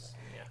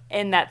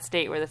in that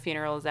state where the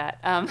funeral is at,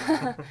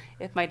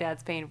 if my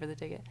dad's paying for the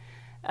ticket.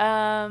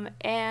 I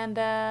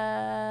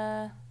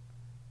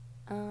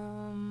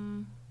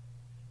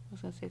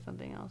was going to say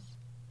something else.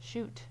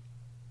 Shoot.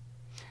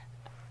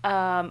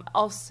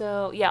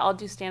 Also, yeah, I'll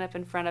do stand-up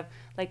in front of,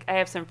 like, I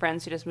have some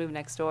friends who just moved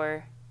next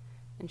door,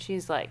 and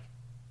she's, like,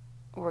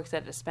 works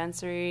at a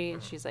dispensary,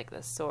 and she's, like,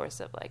 the source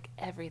of, like,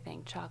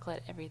 everything,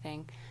 chocolate,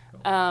 everything.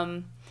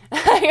 Cool.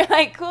 You're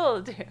like,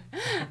 cool, dude.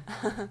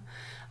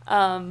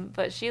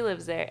 But she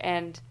lives there,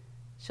 and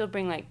she'll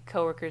bring, like,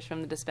 coworkers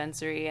from the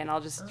dispensary, and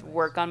I'll just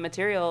work on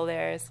material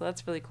there, so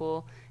that's really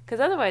cool. Because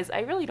otherwise, I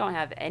really don't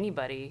have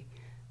anybody.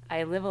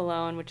 I live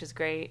alone, which is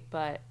great,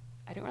 but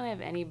I don't really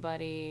have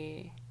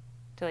anybody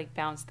to like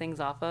bounce things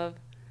off of.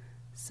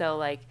 So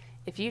like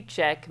if you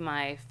check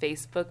my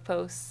Facebook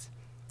posts,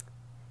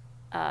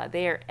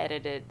 they are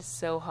edited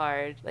so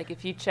hard. Like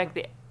if you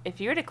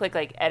were to click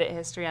like edit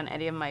history on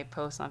any of my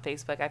posts on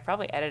Facebook, I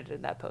probably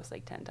edited that post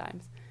like 10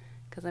 times,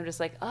 because I'm just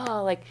like,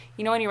 oh, like,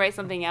 you know, when you write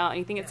something out and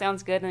you think it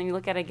sounds good, and then you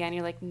look at it again,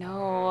 you're like,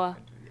 no,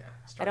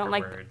 I don't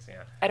like words,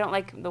 I don't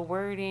like the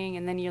wording,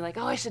 and then you're like,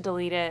 oh, I should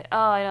delete it. Oh,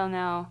 I don't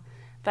know.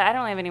 But I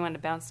don't have anyone to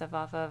bounce stuff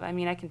off of. I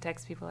mean, I can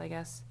text people, I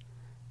guess.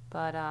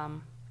 But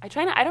I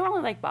don't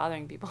really like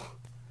bothering people.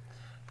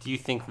 Do you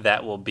think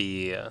that will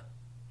be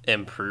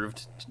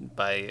improved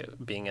by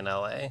being in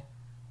LA?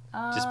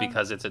 Just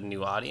because it's a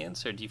new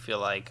audience? Or do you feel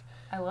like...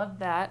 I love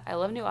that. I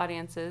love new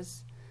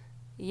audiences.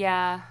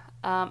 Yeah.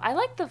 I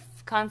like the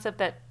concept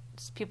that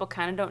people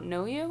kind of don't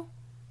know you.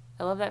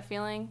 I love that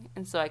feeling.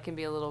 And so I can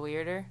be a little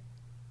weirder.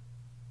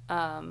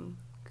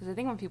 Because I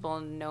think when people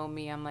know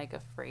me, I'm like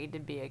afraid to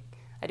be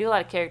I do a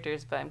lot of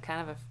characters, but I'm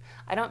kind of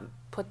I don't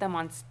put them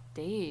on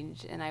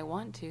stage, and I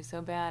want to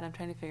so bad. I'm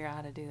trying to figure out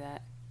how to do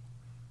that.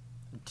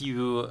 Do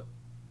you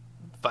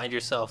find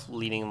yourself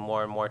leaning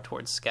more and more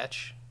towards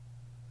sketch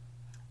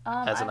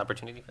as an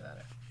opportunity for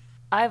that?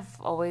 I've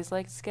always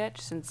liked sketch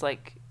since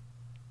like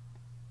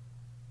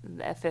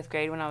fifth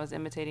grade when I was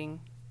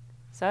imitating.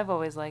 So I've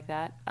always liked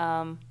that.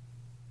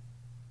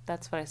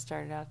 That's what I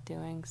started out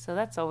doing. So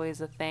that's always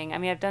a thing. I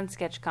mean, I've done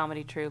sketch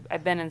comedy troupe.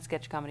 I've been in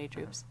sketch comedy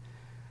troupes.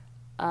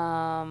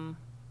 Yeah,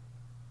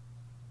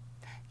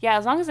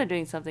 as long as I'm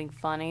doing something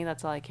funny,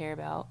 that's all I care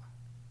about.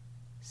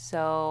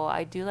 So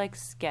I do like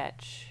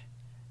sketch.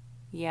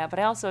 Yeah, but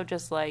I also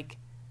just like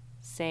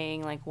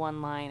saying like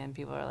one line and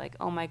people are like,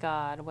 oh my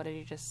God, what did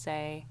you just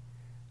say?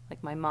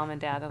 Like my mom and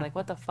dad, they're like,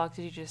 what the fuck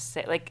did you just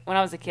say? Like when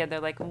I was a kid,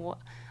 they're like, what?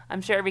 I'm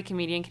sure every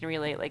comedian can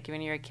relate. Like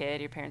when you're a kid,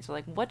 your parents are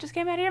like, what just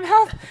came out of your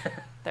mouth?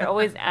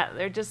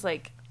 They're just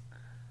like,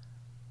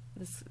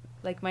 this,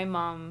 like my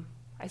mom,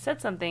 I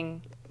said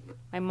something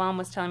my mom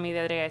was telling me the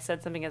other day I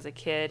said something as a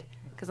kid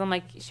because I'm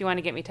like, she wanted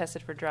to get me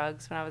tested for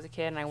drugs when I was a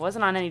kid, and I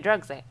wasn't on any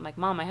drugs. I'm like,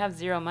 Mom, I have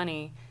zero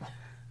money.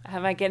 Where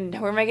am I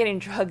getting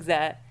drugs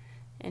at?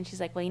 And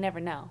she's like, well, you never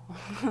know.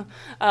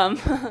 I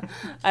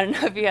don't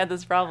know if you had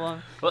this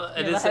problem. Well,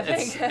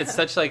 it's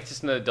such like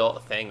just an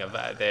adult thing of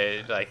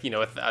they like, you know,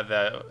 with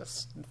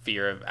the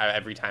fear of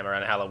every time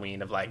around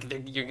Halloween of like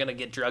you're gonna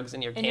get drugs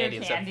in your candy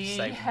and stuff. It's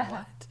like,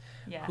 what?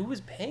 Yeah. Who is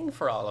paying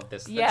for all of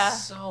this? Yeah.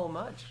 That's so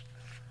much.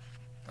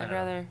 I'd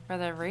rather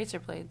have razor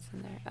blades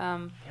in there.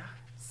 Yeah.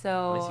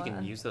 So at least you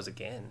can use those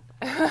again.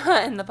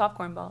 and the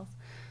popcorn balls.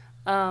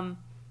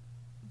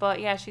 But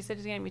yeah, she said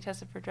she's gonna be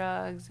tested for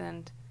drugs,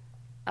 and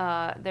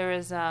there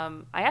was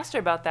I asked her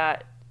about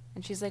that,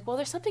 and she's like, well,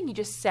 there's something you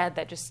just said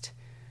that just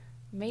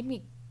made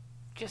me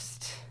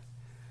just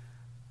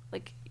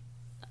like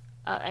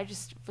I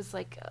just was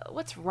like,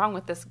 what's wrong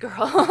with this girl?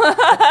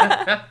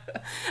 I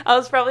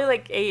was probably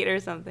like 8 or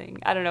something.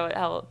 I don't know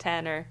how old,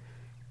 10 or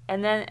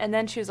and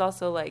then she was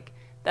also like,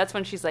 that's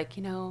when she's like,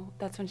 you know,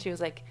 that's when she was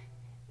like,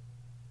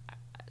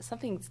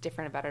 something's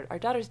different about her. Our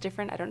daughter's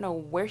different. I don't know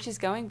where she's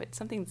going, but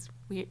something's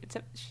weird.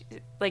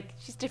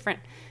 She's different.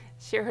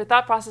 Her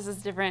thought process is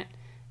different,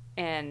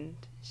 and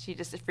she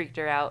just freaked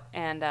her out.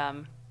 And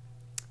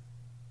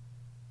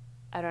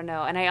I don't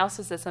know. And I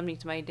also said something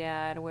to my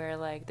dad where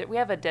like that we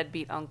have a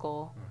deadbeat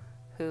uncle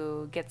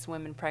who gets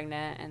women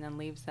pregnant and then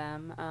leaves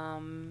them,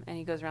 and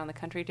he goes around the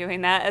country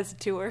doing that as a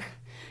tour.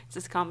 It's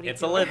this comedy. It's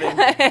tour. a living.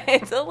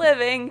 It's a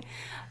living.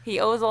 He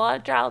owes a lot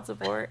of child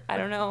support. I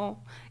don't know.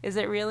 Is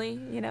it really?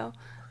 You know.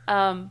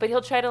 But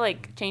he'll try to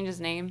like change his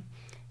name.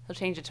 He'll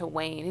change it to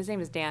Wayne. His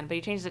name is Dan, but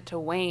he changes it to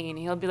Wayne.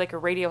 He'll be like a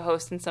radio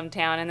host in some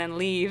town and then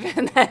leave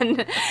and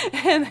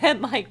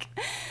then like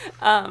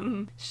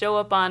show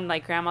up on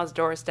like grandma's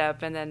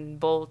doorstep and then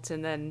bolt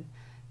and then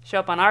show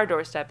up on our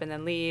doorstep and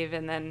then leave.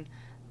 And then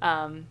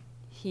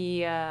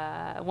he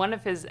one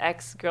of his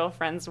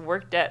ex-girlfriends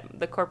worked at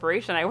the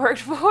corporation I worked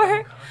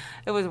for.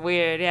 It was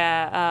weird,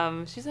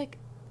 yeah. She's like,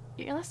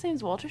 your last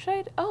name's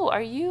Waltersheid? Oh,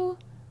 are you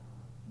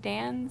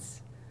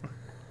Dan's?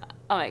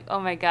 I'm like, oh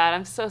my God,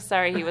 I'm so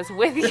sorry he was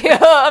with you.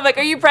 I'm like,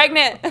 are you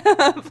pregnant?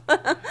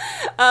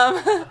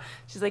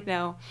 She's like,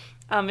 no.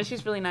 And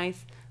she's really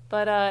nice.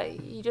 But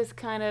he just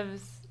kind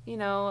of, you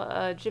know,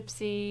 a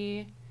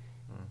gypsy.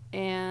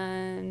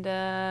 And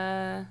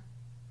I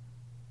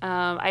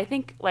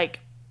think like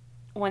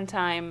one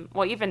time,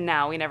 well, even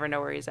now, we never know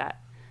where he's at.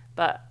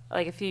 But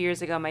like a few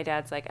years ago, my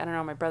dad's like, I don't know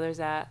where my brother's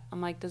at. I'm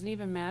like, doesn't it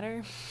even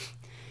matter?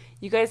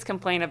 You guys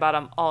complain about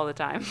him all the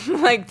time.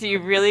 Like, do you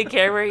really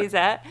care where he's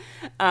at?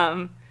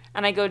 And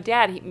I go,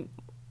 Dad,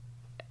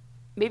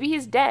 maybe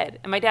he's dead.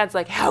 And my dad's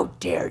like, how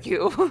dare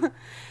you?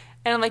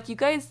 And I'm like, you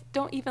guys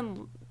don't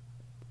even,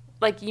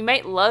 like, you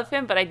might love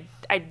him, but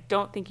I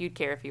don't think you'd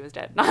care if he was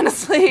dead,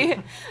 honestly.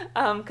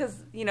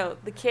 Because, you know,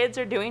 the kids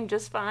are doing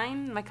just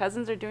fine. My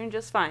cousins are doing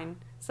just fine.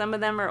 Some of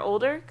them are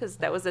older because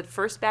that was the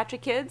first batch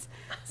of kids.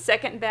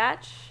 Second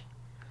batch,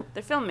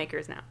 they're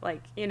filmmakers now.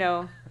 Like, you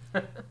know...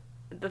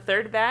 The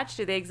third batch,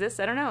 do they exist?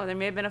 I don't know. There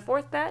may have been a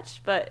fourth batch,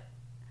 but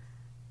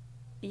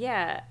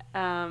yeah.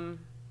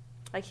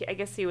 I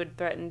guess he would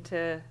threaten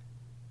to.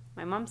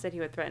 My mom said he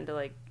would threaten to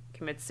like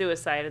commit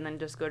suicide and then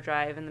just go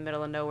drive in the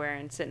middle of nowhere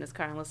and sit in his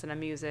car and listen to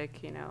music,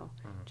 you know,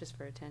 just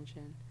for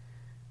attention.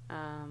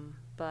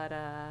 But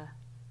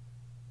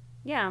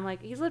yeah, I'm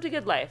like, he's lived a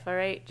good life, all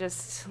right.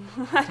 Just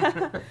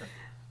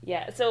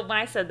yeah. So when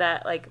I said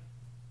that, like,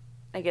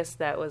 I guess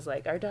that was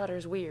like, our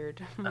daughter's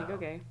weird. I'm like,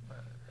 okay.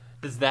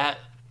 Does that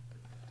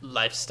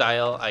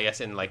lifestyle, I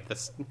guess, in like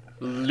the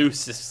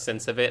loosest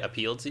sense of it,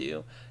 appeal to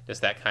you?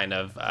 Just that kind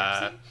of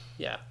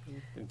yeah,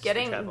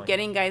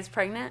 getting guys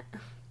pregnant.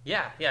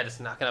 Yeah, just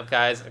knocking up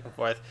guys back and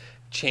forth,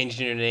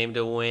 changing your name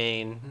to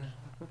Wayne.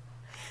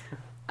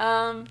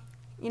 You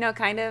know,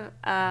 kind of.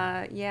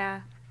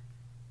 Yeah.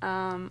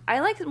 I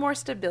like more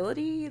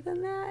stability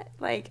than that.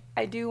 Like,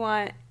 I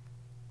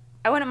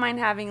wouldn't mind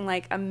having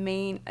like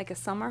a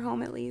summer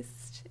home at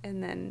least,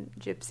 and then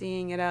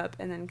gypsying it up,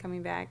 and then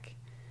coming back.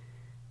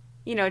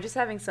 You know, just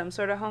having some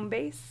sort of home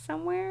base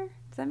somewhere.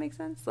 Does that make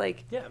sense?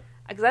 Like, yeah.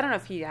 Because I don't know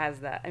if he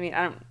has that. I mean,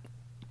 I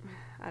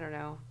don't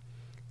know.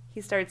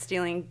 He started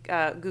stealing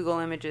Google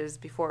Images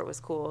before it was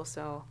cool,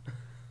 so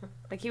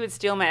like he would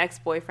steal my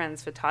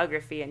ex-boyfriend's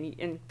photography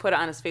and put it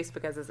on his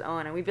Facebook as his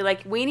own, and we'd be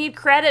like, "We need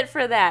credit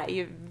for that,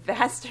 you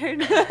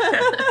bastard!"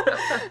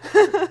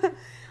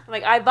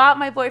 Like, I bought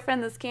my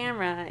boyfriend this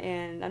camera,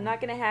 and I'm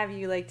not gonna have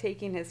you like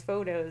taking his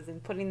photos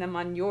and putting them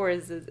on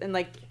yours and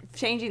like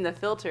changing the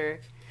filter.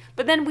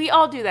 But then we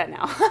all do that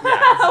now.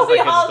 Yeah, we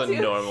like all do.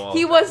 Normal.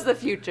 He was the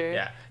future.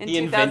 Yeah, in he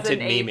invented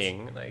 2008.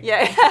 memeing. Like.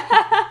 Yeah.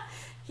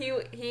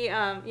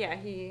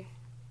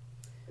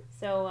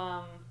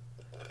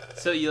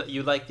 So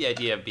you like the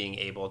idea of being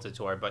able to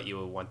tour, but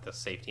you want the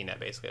safety net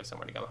basically of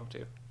somewhere to come home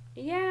to.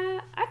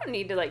 Yeah, I don't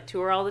need to like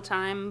tour all the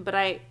time, but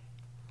I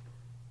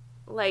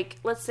like,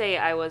 let's say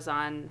I was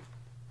on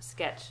a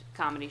sketch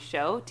comedy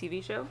show,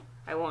 TV show.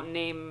 I won't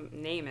name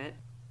it.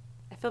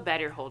 feel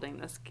bad you're holding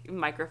this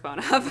microphone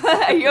up.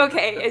 Are you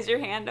okay? Is your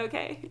hand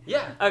okay?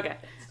 Yeah. Okay.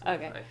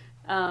 Okay.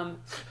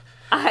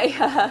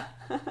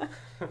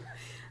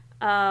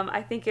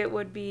 I think it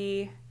would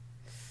be...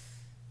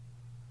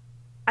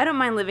 I don't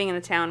mind living in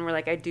a town where,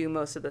 like, I do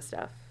most of the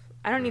stuff.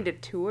 I don't need to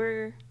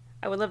tour.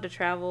 I would love to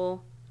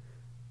travel.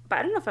 But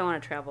I don't know if I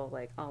want to travel,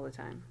 like, all the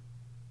time.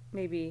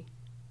 Maybe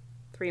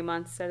 3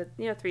 months 3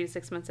 to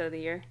 6 months out of the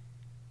year.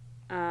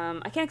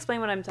 I can't explain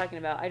what I'm talking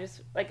about. I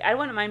just, like, I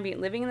wouldn't mind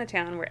living in the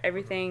town where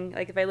everything,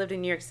 like, if I lived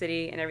in New York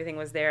City and everything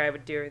was there, I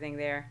would do everything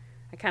there.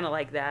 I kind of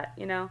like that,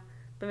 you know?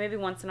 But maybe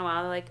once in a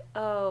while, they're like,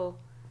 oh,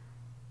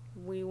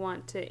 we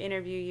want to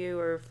interview you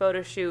or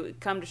photo shoot,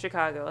 come to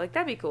Chicago. Like,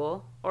 that'd be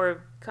cool.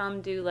 Or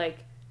come do,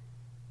 like,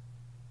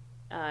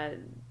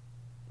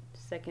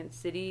 second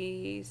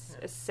city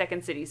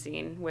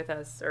scene with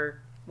us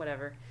or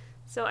whatever.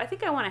 So I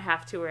think I want to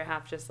half tour,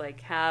 half just,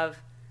 like, have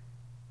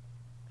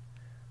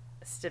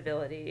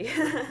stability.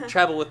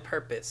 Travel with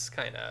purpose,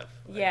 kind of.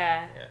 Like,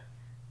 yeah.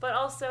 But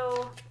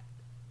also,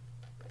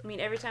 I mean,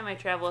 every time I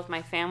travel with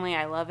my family,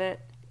 I love it.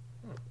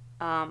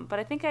 But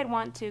I think I'd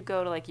want to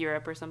go to, like,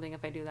 Europe or something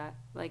if I do that.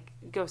 Like,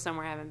 go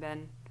somewhere I haven't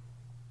been.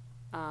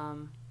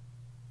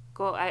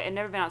 I've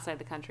never been outside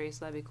the country,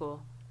 so that'd be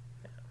cool.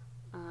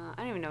 I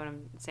don't even know what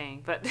I'm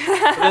saying, but...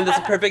 Then that's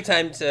a perfect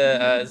time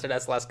to start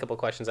ask the last couple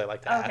questions I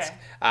like to ask.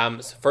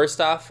 So first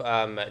off,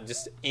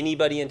 just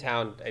anybody in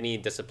town, any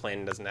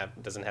discipline, doesn't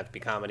have to be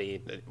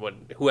comedy,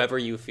 whoever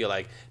you feel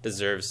like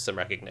deserves some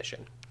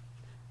recognition.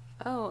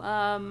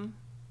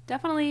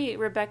 Definitely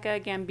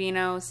Rebecca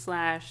Gambino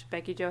 /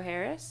 Becky Jo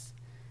Harris.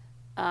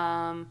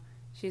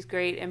 She's a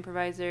great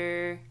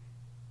improviser,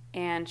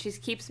 and she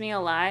keeps me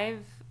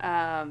alive.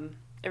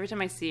 Every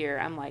time I see her,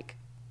 I'm like,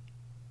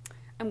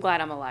 I'm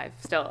glad I'm alive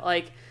still.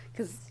 Like,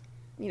 because,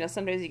 you know,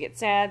 sometimes you get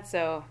sad,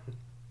 so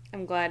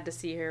I'm glad to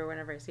see her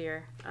whenever I see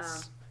her.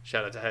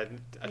 Shout out to her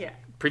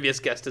previous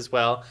guest as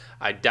well.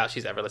 I doubt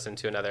she's ever listened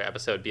to another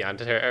episode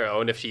beyond her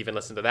own, if she even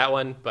listened to that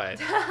one, but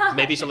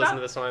maybe she'll listen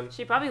to this one.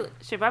 She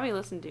probably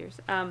listened to yours.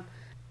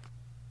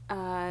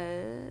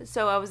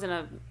 So I was in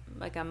a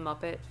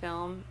Muppet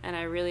film, and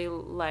I really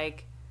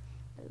like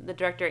the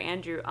director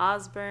Andrew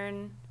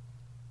Osborne.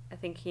 I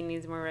think he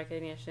needs more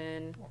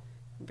recognition.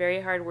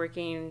 Very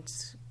hardworking.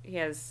 He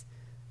has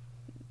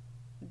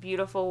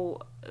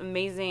beautiful,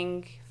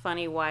 amazing,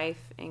 funny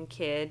wife and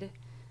kid,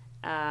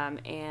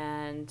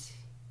 and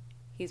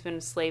he's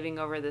been slaving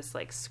over this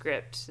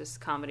this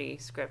comedy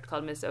script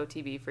called Miss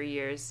OTB for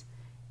years,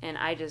 and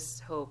I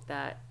just hope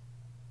that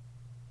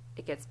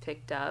it gets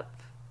picked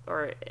up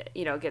or,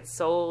 you know, gets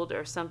sold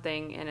or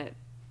something, and it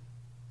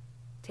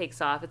takes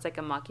off. It's like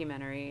a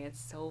mockumentary.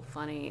 It's so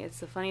funny. It's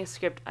the funniest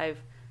script I've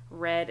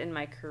read in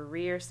my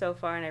career so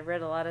far, and I've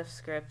read a lot of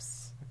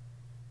scripts.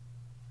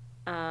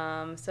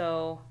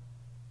 So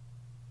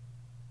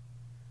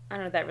I don't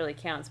know if that really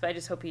counts, but I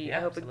just hope I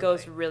hope it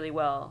goes really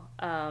well.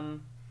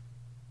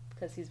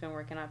 Because he's been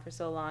working on it for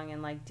so long,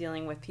 and, like,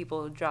 dealing with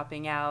people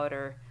dropping out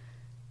or,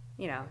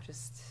 you know,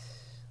 just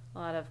a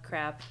lot of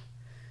crap.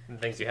 And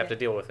things you have to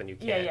deal with when you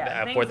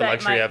can't afford the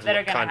luxury of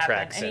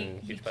contracts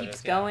and he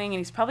keeps going, and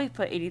he's probably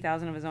put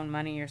 $80,000 of his own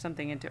money or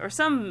something into, or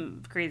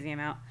some crazy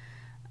amount.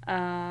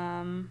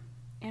 I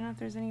don't know if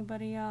there's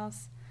anybody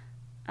else.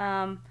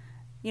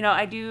 You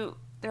know,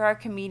 there are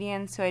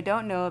comedians who I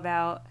don't know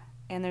about,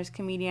 and there's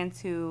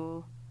comedians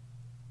who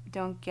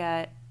don't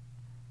get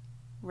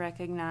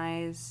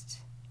recognized,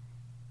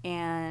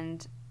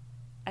 and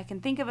I can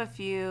think of a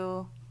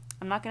few.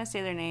 I'm not going to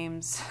say their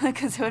names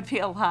because it would be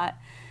a lot,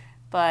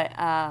 but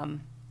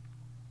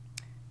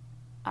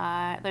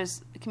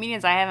there's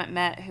comedians I haven't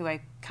met who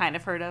I kind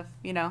of heard of,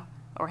 you know,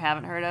 or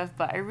haven't heard of,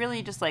 but I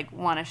really just, like,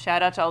 want to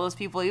shout out to all those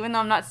people, even though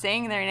I'm not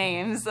saying their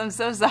names. I'm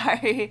so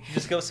sorry.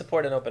 Just go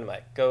support an open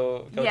mic.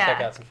 Go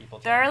check out some people.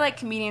 There are, like,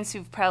 comedians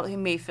who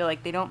may feel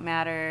like they don't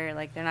matter,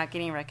 like they're not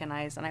getting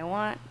recognized, and I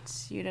want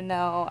you to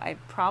know I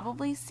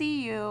probably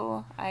see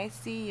you. I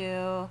see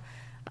you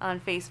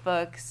on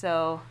Facebook,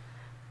 so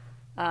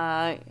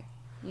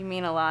you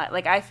mean a lot.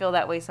 Like, I feel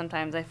that way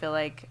sometimes. I feel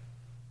like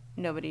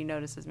nobody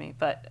notices me,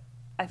 but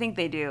I think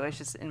they do. It's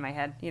just in my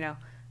head, you know.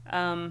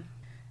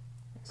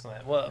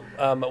 Excellent. Well,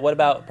 what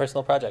about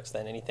personal projects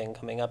then? Anything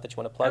coming up that you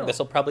want to plug? This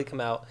will probably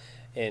come out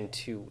in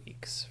 2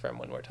 weeks from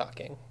when we're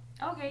talking.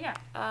 Okay, yeah.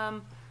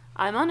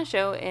 I'm on a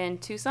show in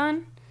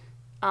Tucson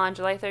on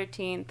July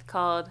 13th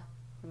called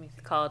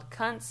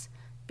Cunts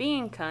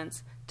Being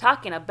Cunts,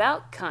 Talking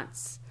About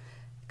Cunts.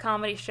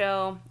 Comedy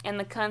show, and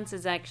the cunts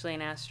is actually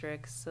an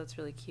asterisk, so it's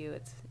really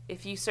cute.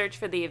 If you search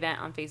for the event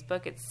on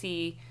Facebook, it's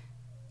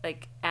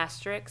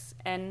asterisk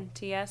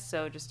NTS,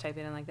 so just type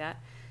it in like that.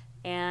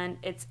 And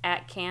it's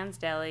at Can's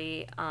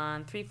Deli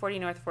on 340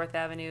 North 4th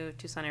Avenue,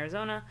 Tucson,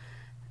 Arizona,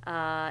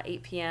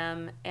 8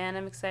 p.m. And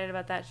I'm excited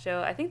about that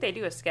show. I think they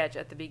do a sketch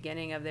at the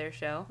beginning of their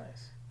show.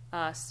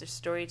 Nice. There's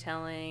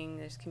storytelling,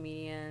 there's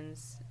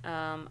comedians.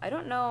 I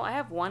don't know. I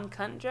have one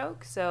cunt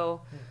joke,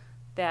 so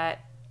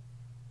that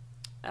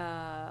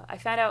I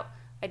found out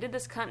I did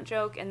this cunt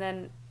joke, and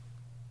then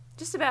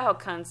just about how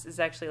cunts is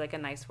actually like a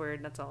nice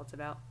word. That's all it's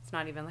about. It's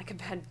not even like a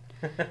bad,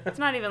 it's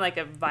not even like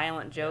a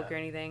violent joke or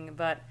anything.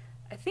 But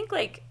I think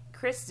like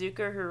Chris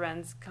Zucker, who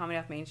runs Comedy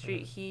Off Main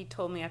Street, he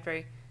told me after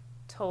I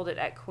told it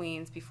at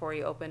Queens before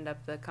he opened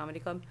up the comedy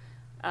club,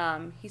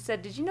 he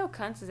said, did you know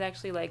cunts is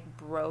actually like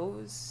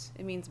bros?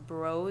 It means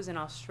bros in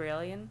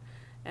Australian.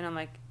 And I'm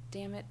like,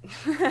 damn it.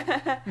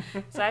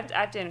 So I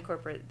have to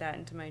incorporate that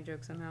into my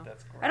joke somehow.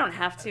 That's cool. I don't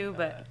have to,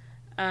 but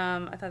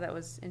I thought that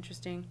was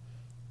interesting.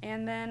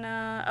 And then,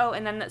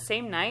 and then that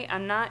same night,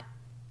 I'm not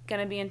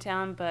going to be in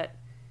town, but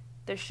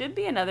there should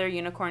be another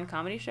Unicorn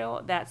comedy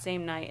show that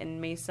same night in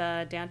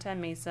Mesa,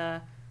 downtown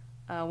Mesa,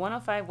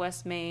 105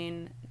 West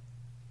Main,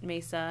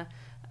 Mesa,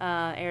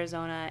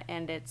 Arizona,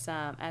 and it's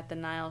at the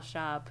Nile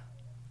Shop.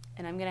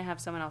 And I'm going to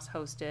have someone else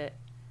host it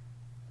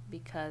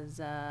because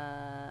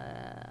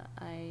I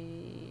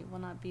will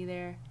not be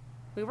there.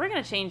 We were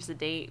going to change the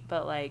date,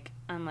 but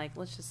I'm like,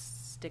 let's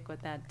just stick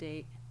with that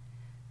date.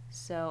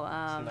 So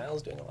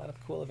Nile's doing a lot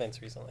of cool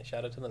events recently.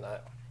 Shout out to the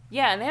Nile.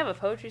 Yeah, and they have a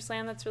poetry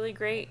slam that's really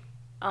great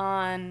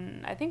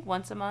on, I think,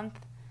 once a month.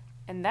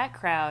 And that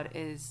crowd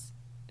is,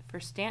 for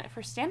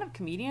stand-up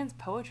comedians,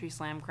 poetry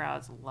slam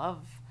crowds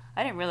love.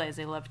 I didn't realize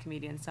they loved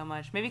comedians so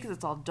much. Maybe because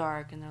it's all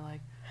dark and they're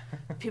like,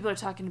 people are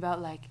talking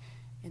about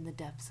in the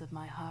depths of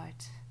my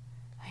heart,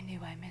 I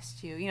knew I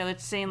missed you. They're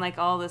saying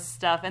all this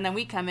stuff. And then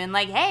we come in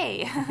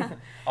hey.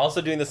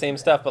 Also doing the same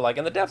stuff, but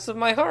in the depths of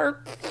my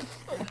heart.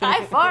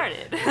 I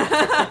farted.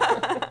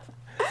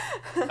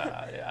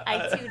 Yeah.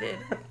 I tooted.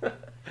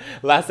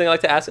 Last thing I'd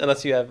like to ask,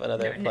 unless you have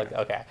another plug. No.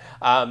 Okay.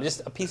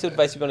 Just a piece of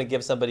advice you want to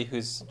give somebody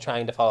who's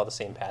trying to follow the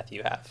same path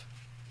you have.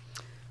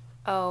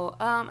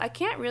 I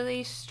can't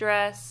really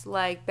stress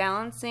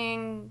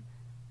balancing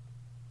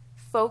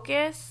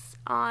focus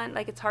on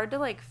it's hard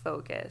to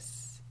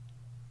focus.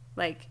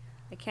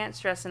 I can't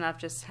stress enough,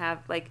 just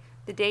have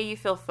the day you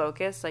feel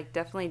focused,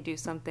 definitely do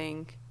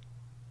something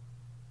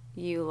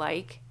you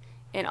like,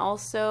 and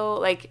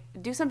also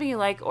do something you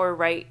like or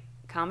write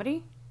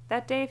comedy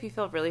that day if you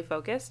feel really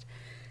focused.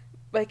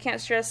 But I can't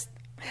stress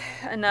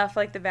enough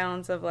the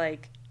balance of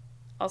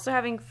also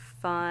having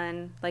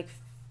fun,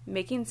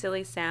 making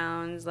silly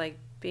sounds,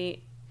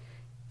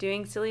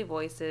 doing silly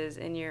voices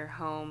in your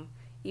home.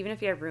 Even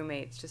if you have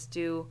roommates, just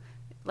do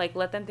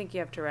let them think you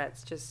have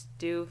Tourette's. Just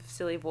do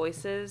silly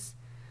voices.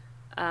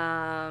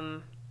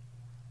 And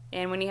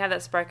when you have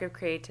that spark of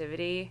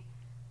creativity,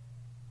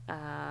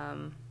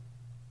 definitely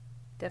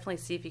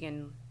see if you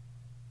can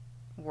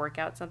work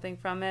out something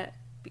from it.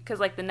 Because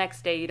the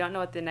next day, you don't know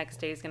what the next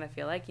day is going to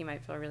feel like. You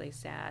might feel really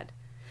sad.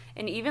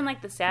 And even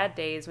the sad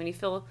days, when you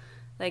feel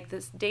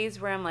this days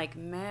where I'm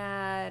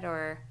mad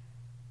or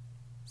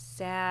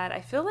sad,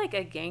 I feel like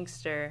a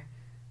gangster.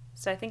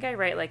 So I think I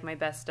write my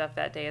best stuff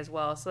that day as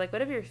well. So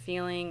whatever you're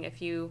feeling,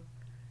 if you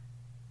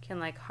can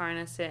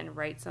harness it and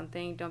write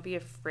something, don't be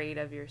afraid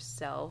of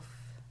yourself.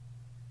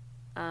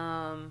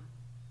 And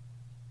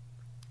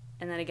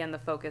then again, the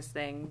focus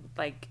thing,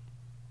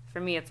 for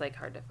me, it's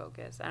hard to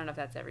focus. I don't know if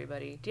that's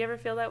everybody. Do you ever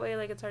feel that way?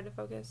 It's hard to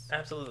focus?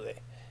 Absolutely.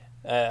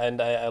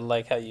 And I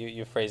like how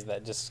you phrase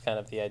that, just kind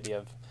of the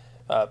idea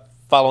of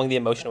following the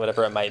emotion,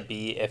 whatever it might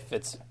be, if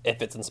it's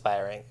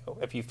inspiring.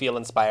 If you feel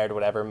inspired,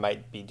 whatever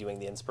might be doing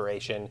the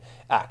inspiration,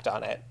 act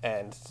on it,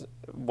 and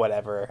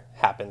whatever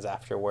happens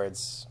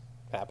afterwards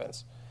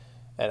happens.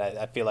 And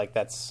I feel like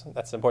that's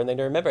an important thing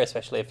to remember,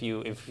 especially if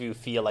you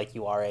feel like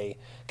you are a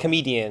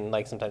comedian.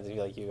 Sometimes you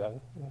feel like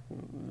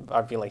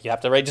you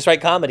have to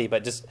write comedy,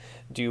 but just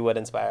do what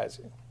inspires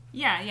you.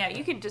 Yeah,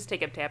 you could just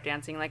take up tap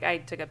dancing. I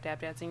took up tap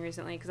dancing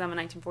recently because I'm a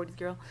 1940s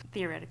girl,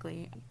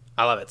 theoretically.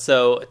 I love it.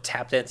 So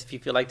tap dance if you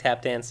feel like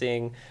tap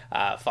dancing.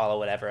 Follow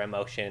whatever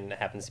emotion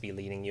happens to be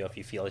leading you. If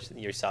you feel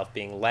yourself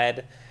being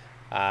led,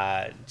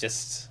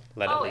 just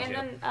let it lead you.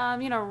 And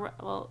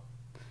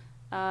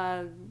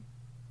then,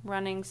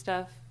 running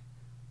stuff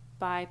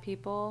by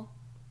people.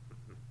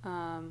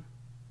 I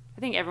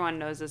think everyone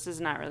knows this is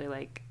not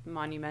really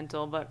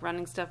monumental, but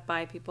running stuff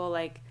by people,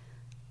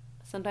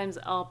 sometimes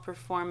I'll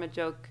perform a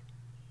joke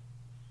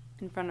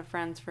in front of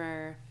friends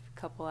for a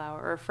couple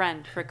hours, or a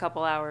friend for a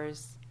couple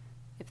hours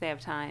if they have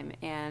time,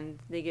 and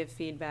they give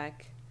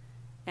feedback.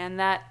 And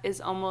that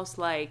is almost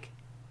like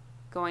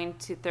going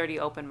to 30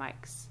 open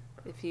mics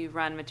if you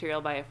run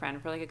material by a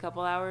friend for a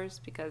couple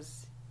hours,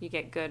 because you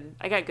get good.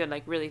 I got good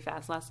really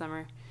fast last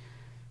summer.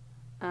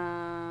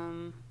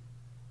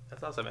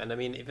 That's awesome. And I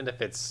mean, even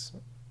if it's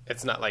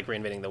not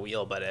reinventing the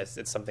wheel, but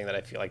it's something that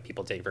I feel like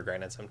people take for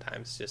granted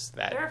sometimes. Just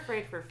that they're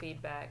afraid for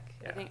feedback.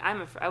 Yeah. I think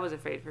I was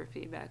afraid for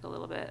feedback a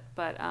little bit,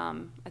 but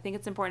I think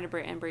it's important to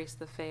embrace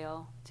the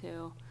fail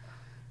too.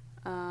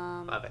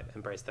 Love it.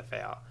 Embrace the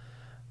fail.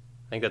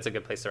 I think that's a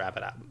good place to wrap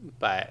it up.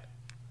 But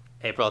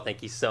April,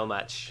 thank you so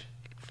much.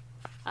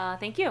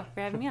 Thank you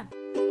for having me on.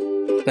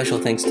 Special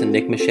thanks to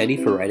Nick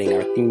Machete for writing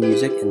our theme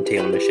music and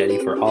Taylor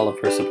Machete for all of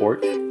her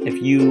support.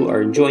 If you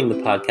are enjoying the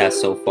podcast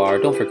so far,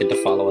 don't forget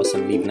to follow us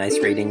and leave nice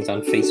ratings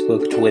on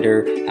Facebook,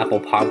 Twitter,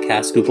 Apple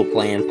Podcasts, Google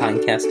Play, and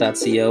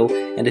Pinecast.co.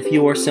 And if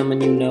you or someone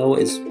you know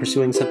is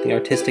pursuing something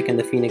artistic in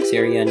the Phoenix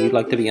area and you'd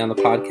like to be on the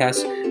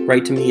podcast,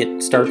 write to me at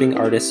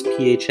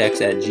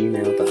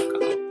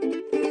starvingartistphx@gmail.com.